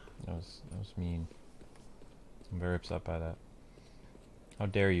 That was mean. I'm very upset by that. How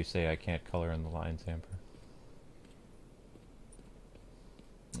dare you say I can't color in the lines, Amber?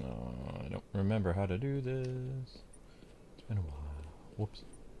 I don't remember how to do this. It's been a while. Whoops.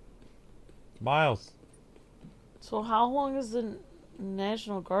 Miles! So how long is the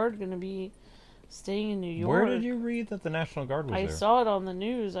National Guard going to be staying in New York? Where did you read that the National Guard was there? I saw it on the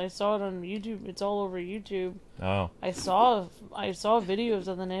news. I saw it on YouTube. It's all over YouTube. Oh. I saw videos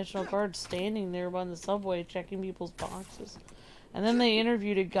of the National Guard standing there on the subway checking people's boxes. And then they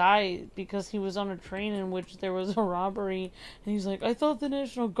interviewed a guy because he was on a train in which there was a robbery. And he's like, I thought the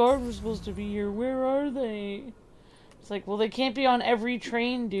National Guard was supposed to be here. Where are they? It's like, well, they can't be on every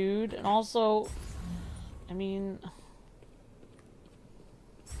train, dude. And also, I mean,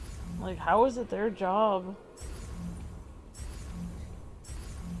 like, how is it their job?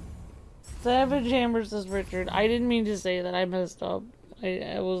 Savage Hammer, says Richard. I didn't mean to say that. I messed up.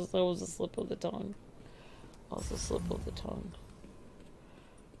 That was a slip of the tongue. That was a slip of the tongue.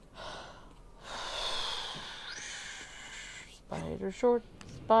 Spider shorts,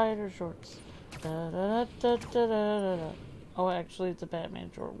 spider shorts. Da, da, da, da, da, da, da. Oh, actually, it's a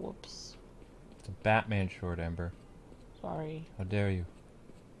Batman short. Whoops. It's a Batman short, Ember. Sorry. How dare you?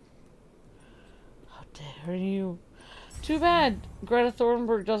 How dare you? Too bad Greta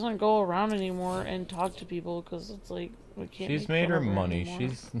Thunberg doesn't go around anymore and talk to people because it's like we can't. She's made her money.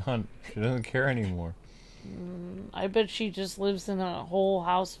 She's not. She doesn't care anymore. I bet she just lives in a whole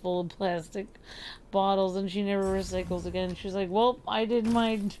house full of plastic bottles and she never recycles again. She's like, well, I did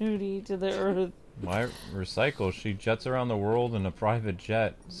my duty to the earth. Why recycle? She jets around the world in a private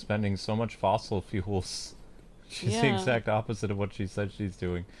jet, spending so much fossil fuels. She's the exact opposite of what she said she's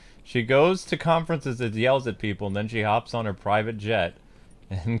doing. She goes to conferences and yells at people, and then she hops on her private jet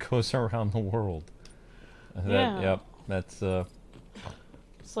and goes around the world. Yep, that's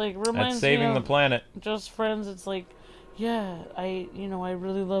it's like reminds that's saving me the of planet. Just Friends. It's like, yeah, I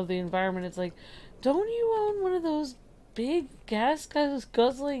really love the environment. It's like, don't you own one of those big gas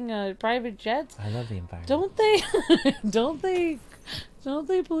guzzling private jets? I love the environment. Don't they? Don't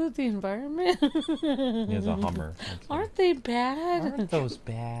they pollute the environment? He has a Hummer. Aren't they bad? Aren't those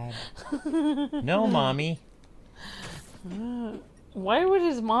bad? No, mommy. Why would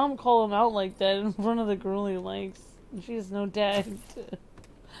his mom call him out like that in front of the girl he likes? She has no dad.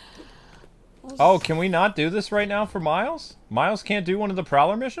 Oh, can we not do this right now for Miles? Miles can't do one of the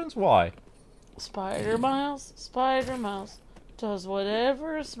Prowler missions? Why? Spider Miles does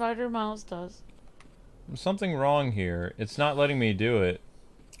whatever Spider Miles does. There's something wrong here. It's not letting me do it.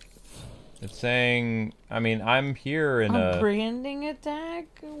 It's saying, I mean, I'm here in a branding attack?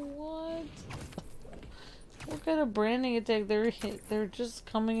 What? What kind of branding attack? They're just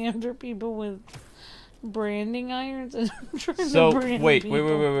coming after people with branding irons and trying to brand wait.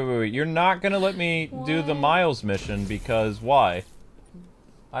 people. You're not gonna let me do the Miles mission because why?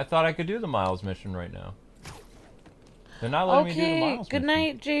 I thought I could do the Miles mission right now. They're not letting me do the Miles good mission.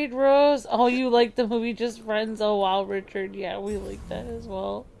 night, Jade Rose. Oh, you like the movie Just Friends? Oh, wow, Richard. Yeah, we like that as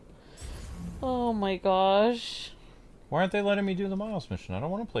well. Oh my gosh. Why aren't they letting me do the Miles mission? I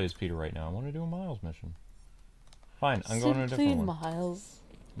don't want to play as Peter right now. I want to do a Miles mission. Fine, I'm going to a different one. Miles.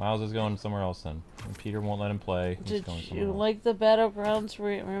 Miles is going somewhere else then. And Peter won't let him play. He's Did going you else. like the Battlegrounds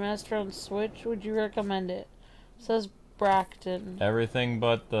remaster on Switch? Would you recommend it? Says Bracton. Everything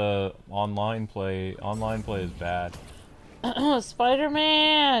but the online play. Online play is bad.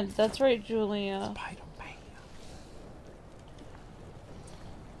 Spider-Man! That's right, Julia. Spider-Man.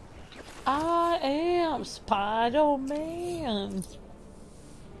 I am Spider-Man.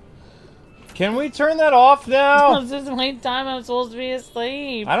 Can we turn that off now? This is my time. I'm supposed to be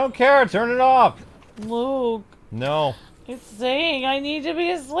asleep. I don't care. Turn it off. Luke. No. It's saying I need to be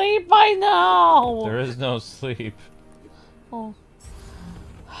asleep by now. There is no sleep. Oh.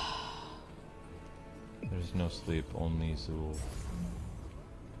 There's no sleep, only Zool.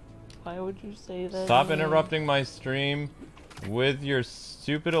 Why would you say that? Stop interrupting my stream with your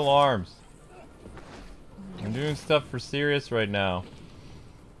stupid alarms. I'm doing stuff for serious right now.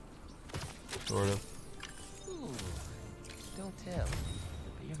 Sort of. Don't tell.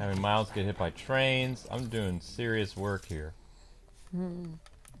 Having Miles get hit by trains. I'm doing serious work here.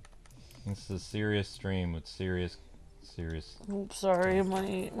 This is a serious stream with serious. Oops, sorry,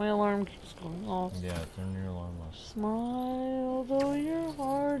 my alarm keeps going off. Yeah, turn your alarm off. Smile though your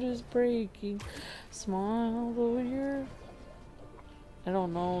heart is breaking. Smile though your... I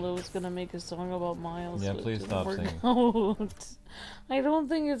don't know, that was gonna make a song about Miles. Yeah, but please it stop didn't singing. work out. I don't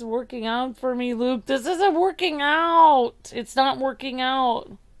think it's working out for me, Luke. This isn't working out. It's not working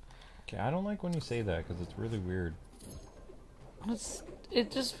out. Okay, I don't like when you say that because it's really weird. It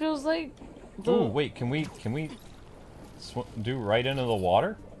just feels like. Ooh, wait, can we do right into the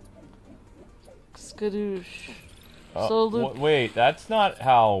water? Skadoosh. So Luke, wait, that's not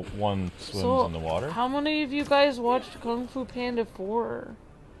how one swims in the water. How many of you guys watched Kung Fu Panda 4?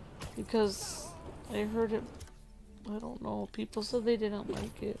 Because I heard it. I don't know. People said they didn't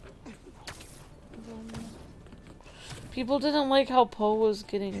like it. I don't know. People didn't like how Poe was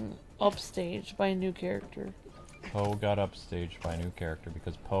getting upstaged by a new character. Poe got upstaged by a new character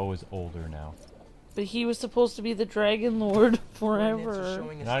because Poe is older now. But he was supposed to be the Dragon Lord forever.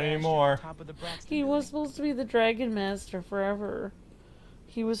 Not anymore. He was supposed to be the Dragon Master forever.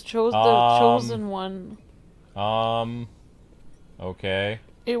 He was the chosen one. Okay.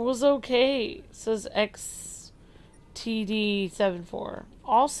 It was okay, says XTD74.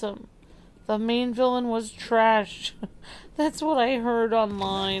 Awesome. The main villain was trash. That's what I heard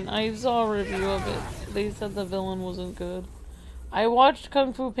online. I saw a review of it. They said the villain wasn't good. I watched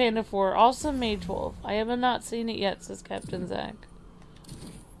Kung Fu Panda 4, also May 12th. I have not seen it yet, says Captain Zach.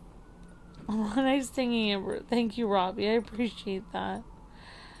 Oh, nice singing, Amber. Thank you, Robbie. I appreciate that.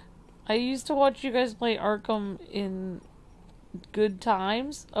 I used to watch you guys play Arkham in good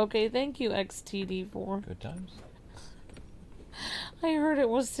times. Okay, thank you, XTD4. Good times? I heard it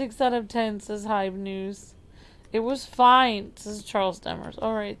was 6 out of 10, says Hive News. It was fine, says Charles Demers.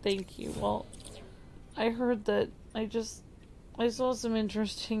 Alright, thank you. Well, I heard that I saw some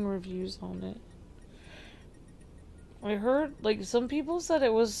interesting reviews on it. I heard, like, some people said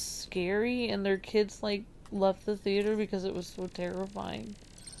it was scary and their kids, like, left the theater because it was so terrifying.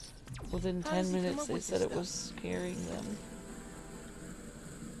 Within 10 minutes they said it was scaring them.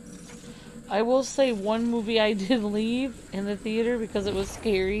 I will say one movie I did leave in the theater because it was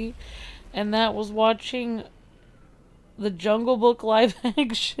scary, and that was watching the Jungle Book live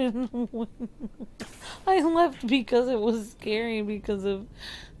action. I left because it was scary because of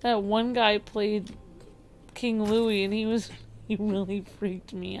that one guy played King Louis and he really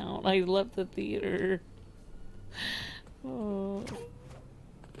freaked me out. I left the theater. Oh.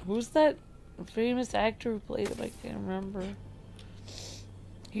 Who's that famous actor who played him? I can't remember.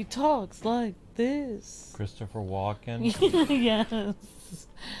 He talks like this. Christopher Walken? Yes.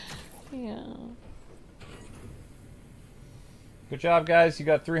 Yeah. Good job, guys. You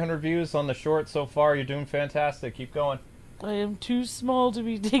got 300 views on the short so far. You're doing fantastic. Keep going. I am too small to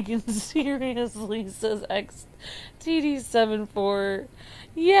be taken seriously, says XTD74.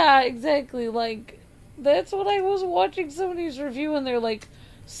 Yeah, exactly. Like, that's what I was watching somebody's review, and they're like,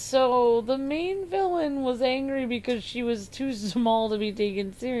 so the main villain was angry because she was too small to be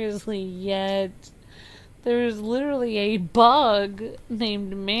taken seriously, yet there's literally a bug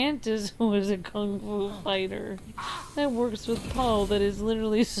named Mantis who is a kung fu fighter that works with Poe that is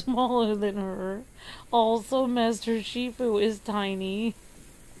literally smaller than her. Also, Master Shifu is tiny.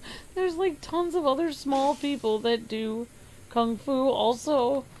 There's like tons of other small people that do kung fu.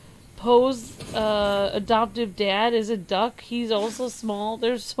 Also, Poe's adoptive dad is a duck. He's also small.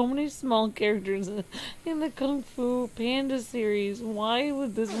 There's so many small characters in the Kung Fu Panda series. Why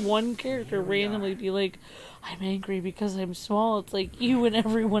would this one character randomly be like, I'm angry because I'm small? It's like you and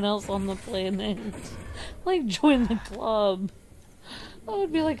everyone else on the planet. Like, join the club. That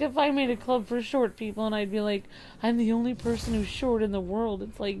would be like if I made a club for short people and I'd be like, I'm the only person who's short in the world.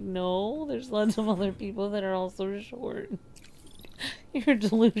 It's like, no, there's lots of other people that are also short. You're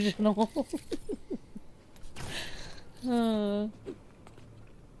delusional.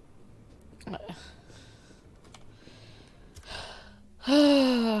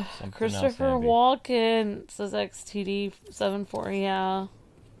 Christopher Walken says XTD74, yeah.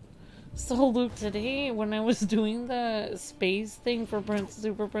 So Luke, today when I was doing the space thing for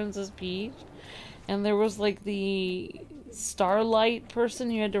Super Princess Peach, and there was like the Starlight person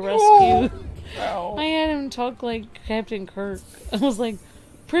you had to rescue. Oh. I had him talk like Captain Kirk. I was like,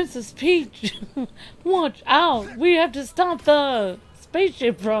 Princess Peach, watch out! We have to stop the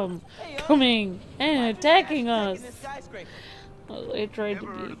spaceship from coming and attacking us. I tried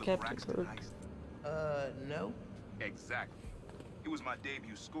to be Captain Kirk. No. Exactly. It was my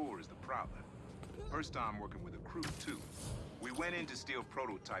debut score as the Prowler. First time working with a crew, too. We went in to steal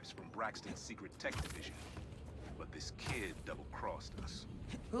prototypes from Braxton's secret tech division. But this kid double-crossed us.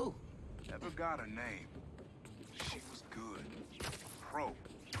 Who? Never got her name. She was good. Pro.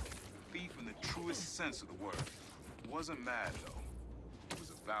 Thief in the truest sense of the word. Wasn't mad, though. It was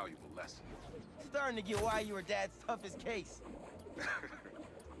a valuable lesson. Starting to get why you were Dad's toughest case.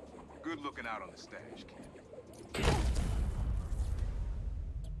 Good looking out on the stash, kid.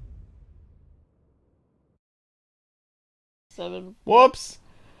 Whoops!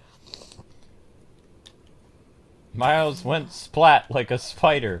 Miles went splat like a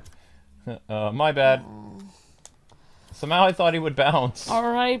spider. My bad. Somehow I thought he would bounce.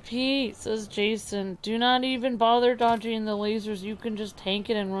 R.I.P. says Jason. Do not even bother dodging the lasers. You can just tank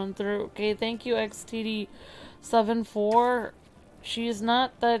it and run through. Okay, thank you, XTD74. She is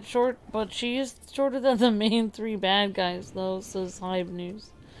not that short, but she is shorter than the main 3 bad guys, though, says Hive News.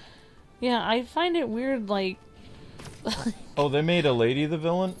 Yeah, I find it weird, like... Oh, they made a lady the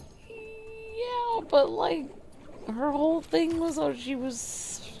villain? Yeah, but, like, her whole thing was how she was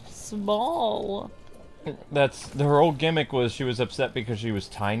small. That's her whole gimmick was she was upset because she was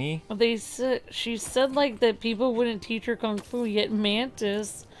tiny. She said like that people wouldn't teach her kung fu, yet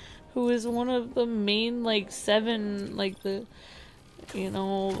Mantis, who is one of the main like 7, like the, you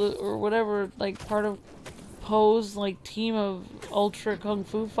know, or whatever, like part of Poe's like team of ultra kung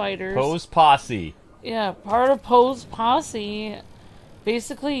fu fighters. Poe's posse. Yeah, part of Poe's posse.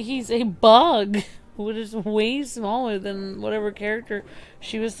 Basically, he's a bug. Which is way smaller than whatever character.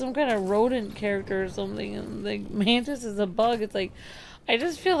 She was some kind of rodent character or something, and like Mantis is a bug. It's like, I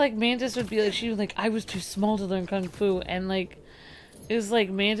just feel like Mantis would be like, she was like, I was too small to learn kung fu, and like, it was like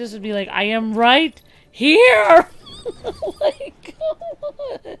Mantis would be like, I am right here. Like,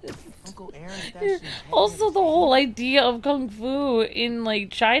 Uncle Aaron, also the whole idea of kung fu in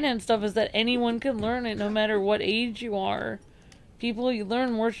like China and stuff is that anyone can learn it no matter what age you are. People, you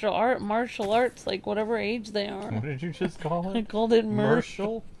learn martial arts, like whatever age they are. What did you just call it? I called it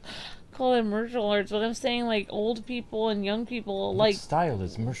martial. Call it martial arts, but I'm saying like old people and young people like. What style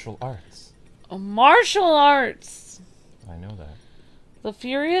is martial arts? Martial arts. I know that. The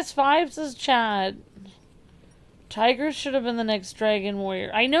Furious 5 says Chad. Tigers should have been the next Dragon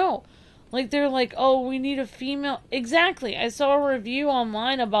Warrior. I know. Like they're like, oh, we need a female. Exactly. I saw a review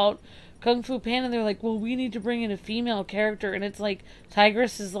online about Kung Fu Panda, and they're like, well, we need to bring in a female character, and it's like,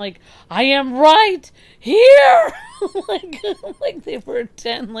 Tigress is like, I am right here! like they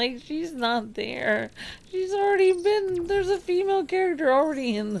pretend like she's not there. She's already been, there's a female character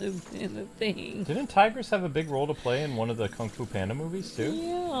already in the thing. Didn't Tigress have a big role to play in one of the Kung Fu Panda movies, too?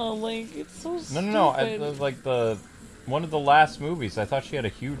 Yeah, like, it's so stupid. No, like one of the last movies, I thought she had a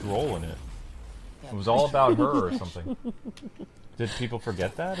huge role in it. It was all about her or something. Did people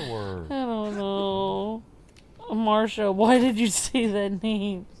forget that, or...? I don't know. Marsha, why did you say that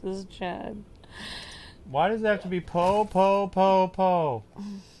name? Says Chad. Why does it have to be Po?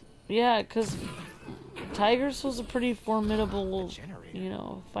 Yeah, because Tigress was a pretty formidable, you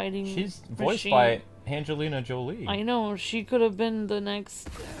know, fighting She's voiced machine. by Angelina Jolie. I know, she could have been the next,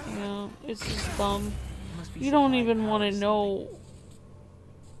 you know, it's just dumb. You don't even want to know...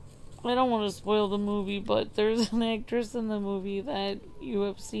 I don't want to spoil the movie, but there's an actress in the movie that you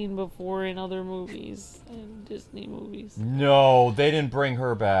have seen before in other movies, in Disney movies. No, they didn't bring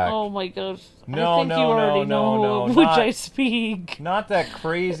her back. Oh my gosh. No, I think you already know of which I speak. Not that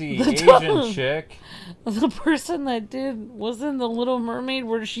crazy Asian chick. The person that was in The Little Mermaid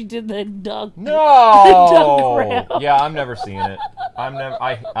where she did that duck. No! Duck yeah, I'm never seeing it.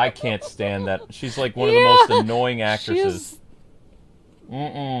 I can't stand that. She's like one of the most annoying actresses.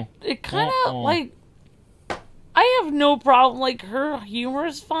 It kind of, like, I have no problem, like, her humor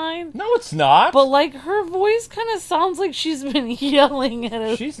is fine. No, it's not. But, like, her voice kind of sounds like she's been yelling at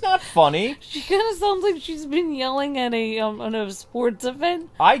a... She's not funny. She kind of sounds like she's been yelling at a sports event.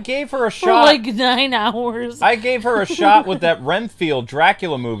 I gave her a shot. For, like, 9 hours. I gave her a shot with that Renfield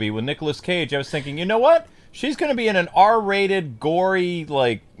Dracula movie with Nicolas Cage. I was thinking, you know what? She's going to be in an R-rated, gory,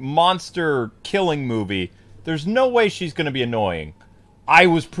 like, monster killing movie. There's no way she's going to be annoying. I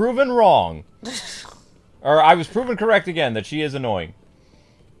was proven wrong. Or I was proven correct again that she is annoying.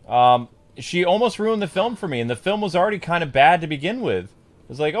 She almost ruined the film for me, and the film was already kind of bad to begin with. It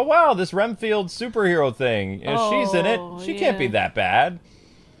was like, oh wow, this Renfield superhero thing. If she's in it, she can't be that bad.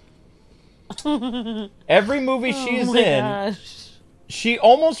 Every movie she's in, she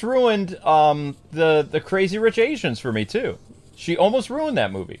almost ruined the Crazy Rich Asians for me too. She almost ruined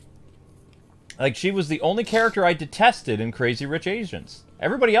that movie. Like, she was the only character I detested in Crazy Rich Asians.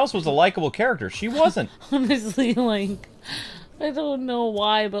 Everybody else was a likable character. She wasn't. Honestly, like, I don't know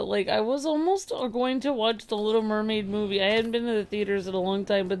why, but, like, I was almost going to watch the Little Mermaid movie. I hadn't been to the theaters in a long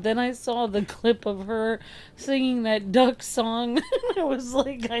time, but then I saw the clip of her singing that duck song, and I was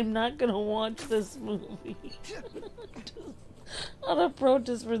like, I'm not gonna watch this movie. Out of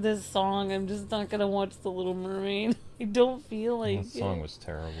protest for this song, I'm just not gonna watch the Little Mermaid. I don't feel like that song was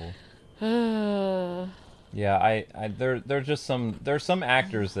terrible. Yeah, there's some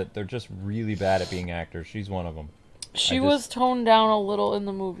actors that they're just really bad at being actors. She's one of them. She was toned down a little in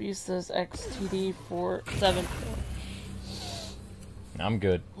the movie, says XTD474. I'm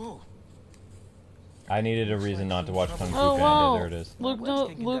good. I needed a reason not to watch Kung Fu Panda. Wow. There it is. Luke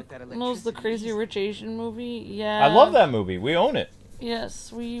knows the Crazy Rich Asian movie. Yeah. I love that movie. We own it.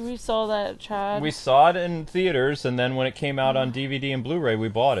 Yes, we saw that, Chad. We saw it in theaters, and then when it came out on DVD and Blu-ray, we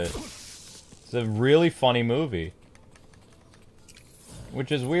bought it. It's a really funny movie.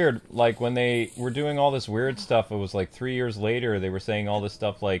 Which is weird. Like, when they were doing all this weird stuff, it was like 3 years later, they were saying all this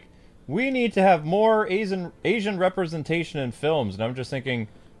stuff like, we need to have more Asian representation in films. And I'm just thinking,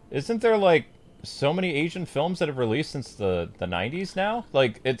 isn't there, like, so many Asian films that have released since the 90s now?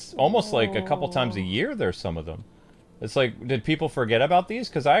 Like, it's almost like a couple times a year there's some of them. It's like, did people forget about these?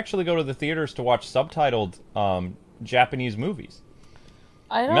 Because I actually go to the theaters to watch subtitled Japanese movies.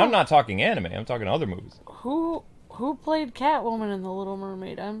 I'm not talking anime. I'm talking other movies. Who played Catwoman in The Little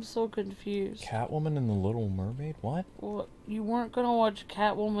Mermaid? I'm so confused. Catwoman in The Little Mermaid? What? What? You weren't gonna watch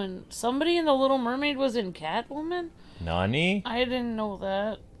Catwoman? Somebody in The Little Mermaid was in Catwoman? Nani? I didn't know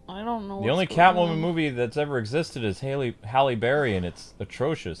that. I don't know. The only Catwoman movie that's ever existed is Halle Berry, and it's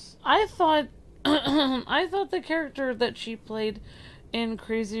atrocious. I thought the character that she played in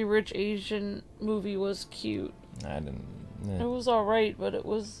Crazy Rich Asian movie was cute. I didn't. It was alright, but it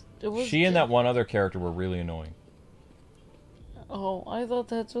was. She and that one other character were really annoying. Oh, I thought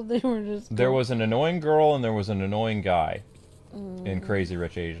that's what they were just. There was an annoying girl and there was an annoying guy in Crazy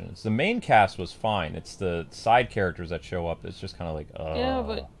Rich Asians. The main cast was fine. It's the side characters that show up. It's just kind of like, Yeah,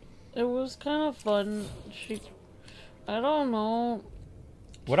 but it was kind of fun. I don't know.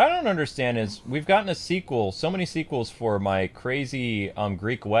 What I don't understand is we've gotten a sequel, so many sequels for my crazy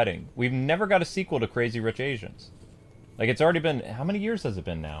Greek wedding. We've never got a sequel to Crazy Rich Asians. Like, it's already been, how many years has it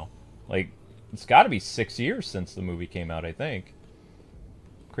been now? Like, it's got to be 6 years since the movie came out, I think.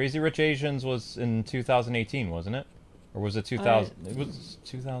 Crazy Rich Asians was in 2018, wasn't it? Or was it 2000? It was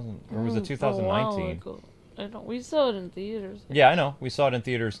 2000, or was it 2019? We saw it in theaters. Yeah, I know. We saw it in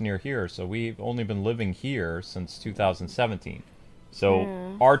theaters near here, so we've only been living here since 2017.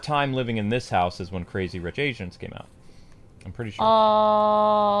 So, our time living in this house is when Crazy Rich Asians came out. I'm pretty sure.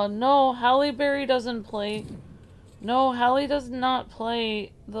 No, Halle Berry doesn't play... No, Halle does not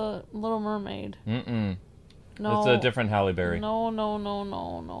play the Little Mermaid. Mm-mm. No. It's a different Halle Berry. No.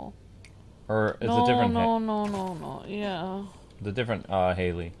 Or it's a different... No. Yeah. The different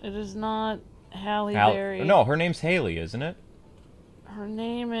Haley. It is not Halle Berry. No, her name's Haley, isn't it? Her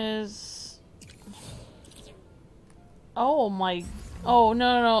name is... Oh my... Oh,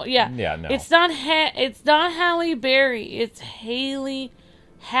 no. Yeah. Yeah, no. It's not Halle Berry. It's Haley.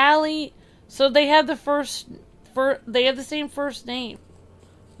 Halle... So they have they have the same first name.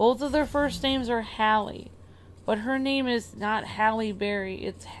 Both of their first names are Halle. But her name is not Halle Berry.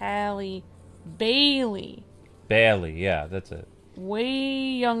 It's Halle Bailey. Bailey, yeah, that's it. Way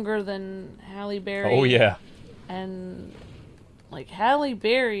younger than Halle Berry. Oh, yeah. And, like, Halle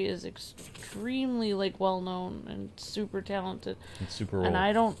Berry is extremely, like, well-known and super talented. And super old. And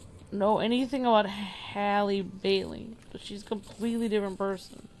I don't know anything about Halle Bailey. But she's a completely different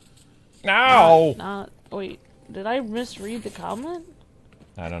person. No! Wait, did I misread the comment?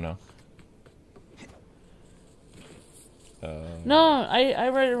 I don't know. No, I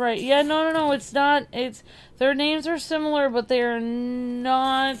read it right. Yeah, no, it's not. It's their names are similar, but they are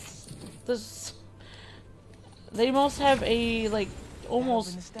not this. They must have a like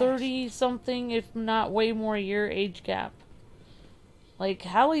almost 30-something, if not way more year age gap. Like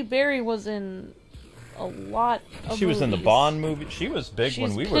Halle Berry was in a lot of She was movies. in the Bond movie. She was big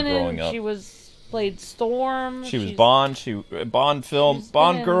when we were growing up. She played Storm. She was Bond. Bond film.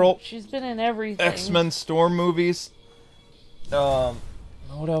 Bond girl. She's been in everything. X-Men Storm movies.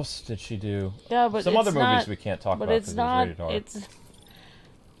 What else did she do? Yeah, but some other movies we can't talk about because it's not. rated R.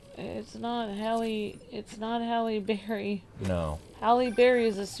 It's not Halle. It's not Halle Berry. No. Halle Berry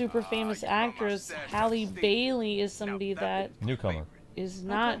is a super famous actress. Halle Bailey is somebody that newcomer is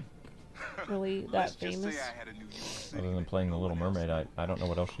not really that famous. Other than playing The Little Mermaid, I don't know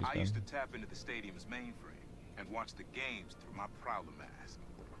what else she's I done. used to tap into the stadium's mainframe and watch the games through my Prowler mask.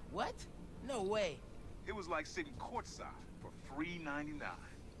 What? No way. It was like sitting courtside for $3.99.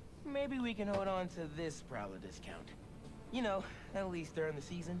 Maybe we can hold on to this Prowler discount. You know, at least during the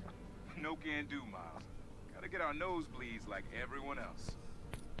season. No can do, Miles. Gotta get our nosebleeds like everyone else.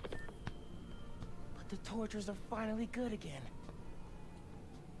 But the tortures are finally good again.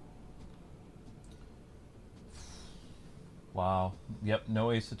 Wow. Yep,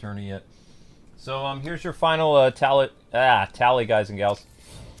 no Ace Attorney yet. So here's your final tally, guys and gals.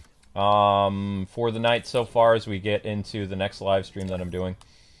 For the night so far as we get into the next live stream that I'm doing.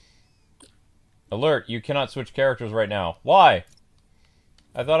 Alert, you cannot switch characters right now. Why?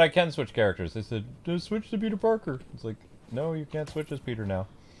 I thought I can switch characters. They said, just switch to Peter Parker. It's like, no, you can't switch as Peter now.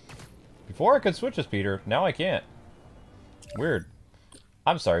 Before I could switch as Peter, now I can't. Weird.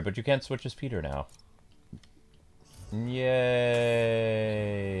 I'm sorry, but you can't switch as Peter now. Yay.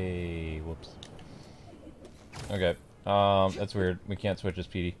 Whoops. Okay. That's weird. We can't switch as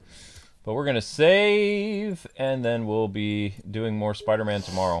Petey. But we're gonna save, and then we'll be doing more Spider-Man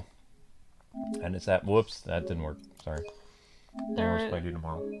tomorrow. And it's that. Whoops, that didn't work. Sorry. More Spidey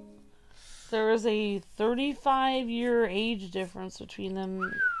tomorrow. There is a 35-year age difference between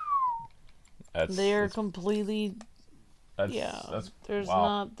them. They're completely. There's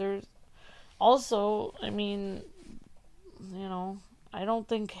not. There's also. I mean, you know, I don't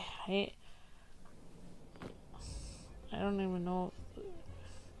think. I don't even know.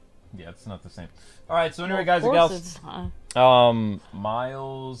 Yeah, it's not the same. All right, so anyway, guys and gals,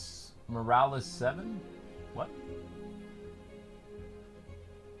 Miles Morales 7. What?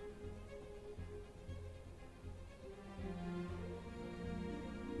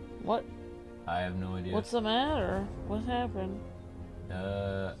 What? I have no idea. What's the matter? What happened?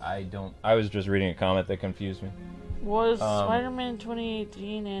 I don't. I was just reading a comment that confused me. Was Spider-Man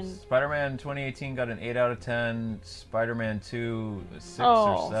 2018 and Spider-Man 2018 got an 8 out of 10. Spider-Man 2 a 6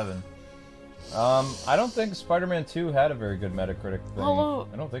 or 7. I don't think Spider-Man 2 had a very good Metacritic thing. Hello.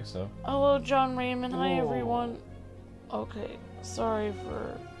 I don't think so. Hello, John Raymond. Hi, everyone. Okay, sorry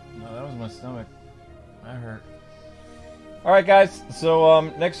for. No, that was my stomach. That hurt. All right, guys. So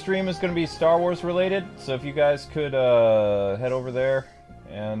next stream is going to be Star Wars related. So if you guys could head over there.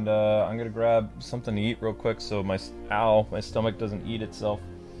 And I'm gonna grab something to eat real quick so my stomach doesn't eat itself.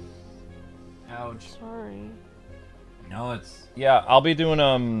 Ouch. Sorry. No, I'll be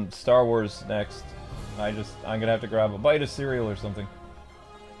doing Star Wars next. I'm gonna have to grab a bite of cereal or something.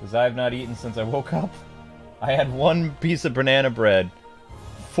 Because I have not eaten since I woke up. I had one piece of banana bread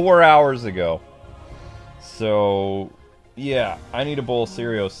 4 hours ago. So yeah, I need a bowl of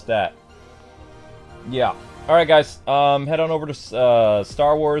cereal stat. Yeah. Alright guys, head on over to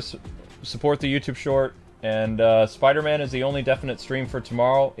Star Wars, support the YouTube short, and Spider-Man is the only definite stream for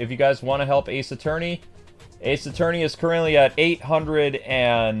tomorrow. If you guys want to help Ace Attorney is currently at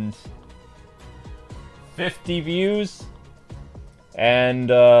 850 views, and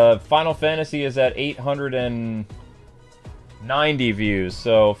Final Fantasy is at 890 views.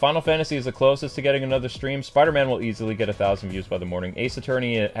 So Final Fantasy is the closest to getting another stream. Spider-Man will easily get 1,000 views by the morning. Ace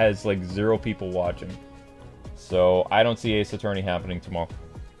Attorney has like 0 people watching. So, I don't see Ace Attorney happening tomorrow.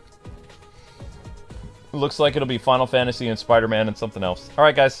 Looks like it'll be Final Fantasy and Spider-Man and something else.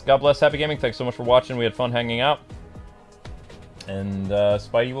 Alright guys, God bless, happy gaming, thanks so much for watching, we had fun hanging out. And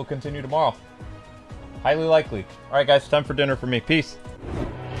Spidey will continue tomorrow. Highly likely. Alright guys, time for dinner for me. Peace.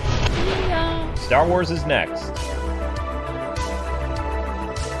 Yeah. Star Wars is next.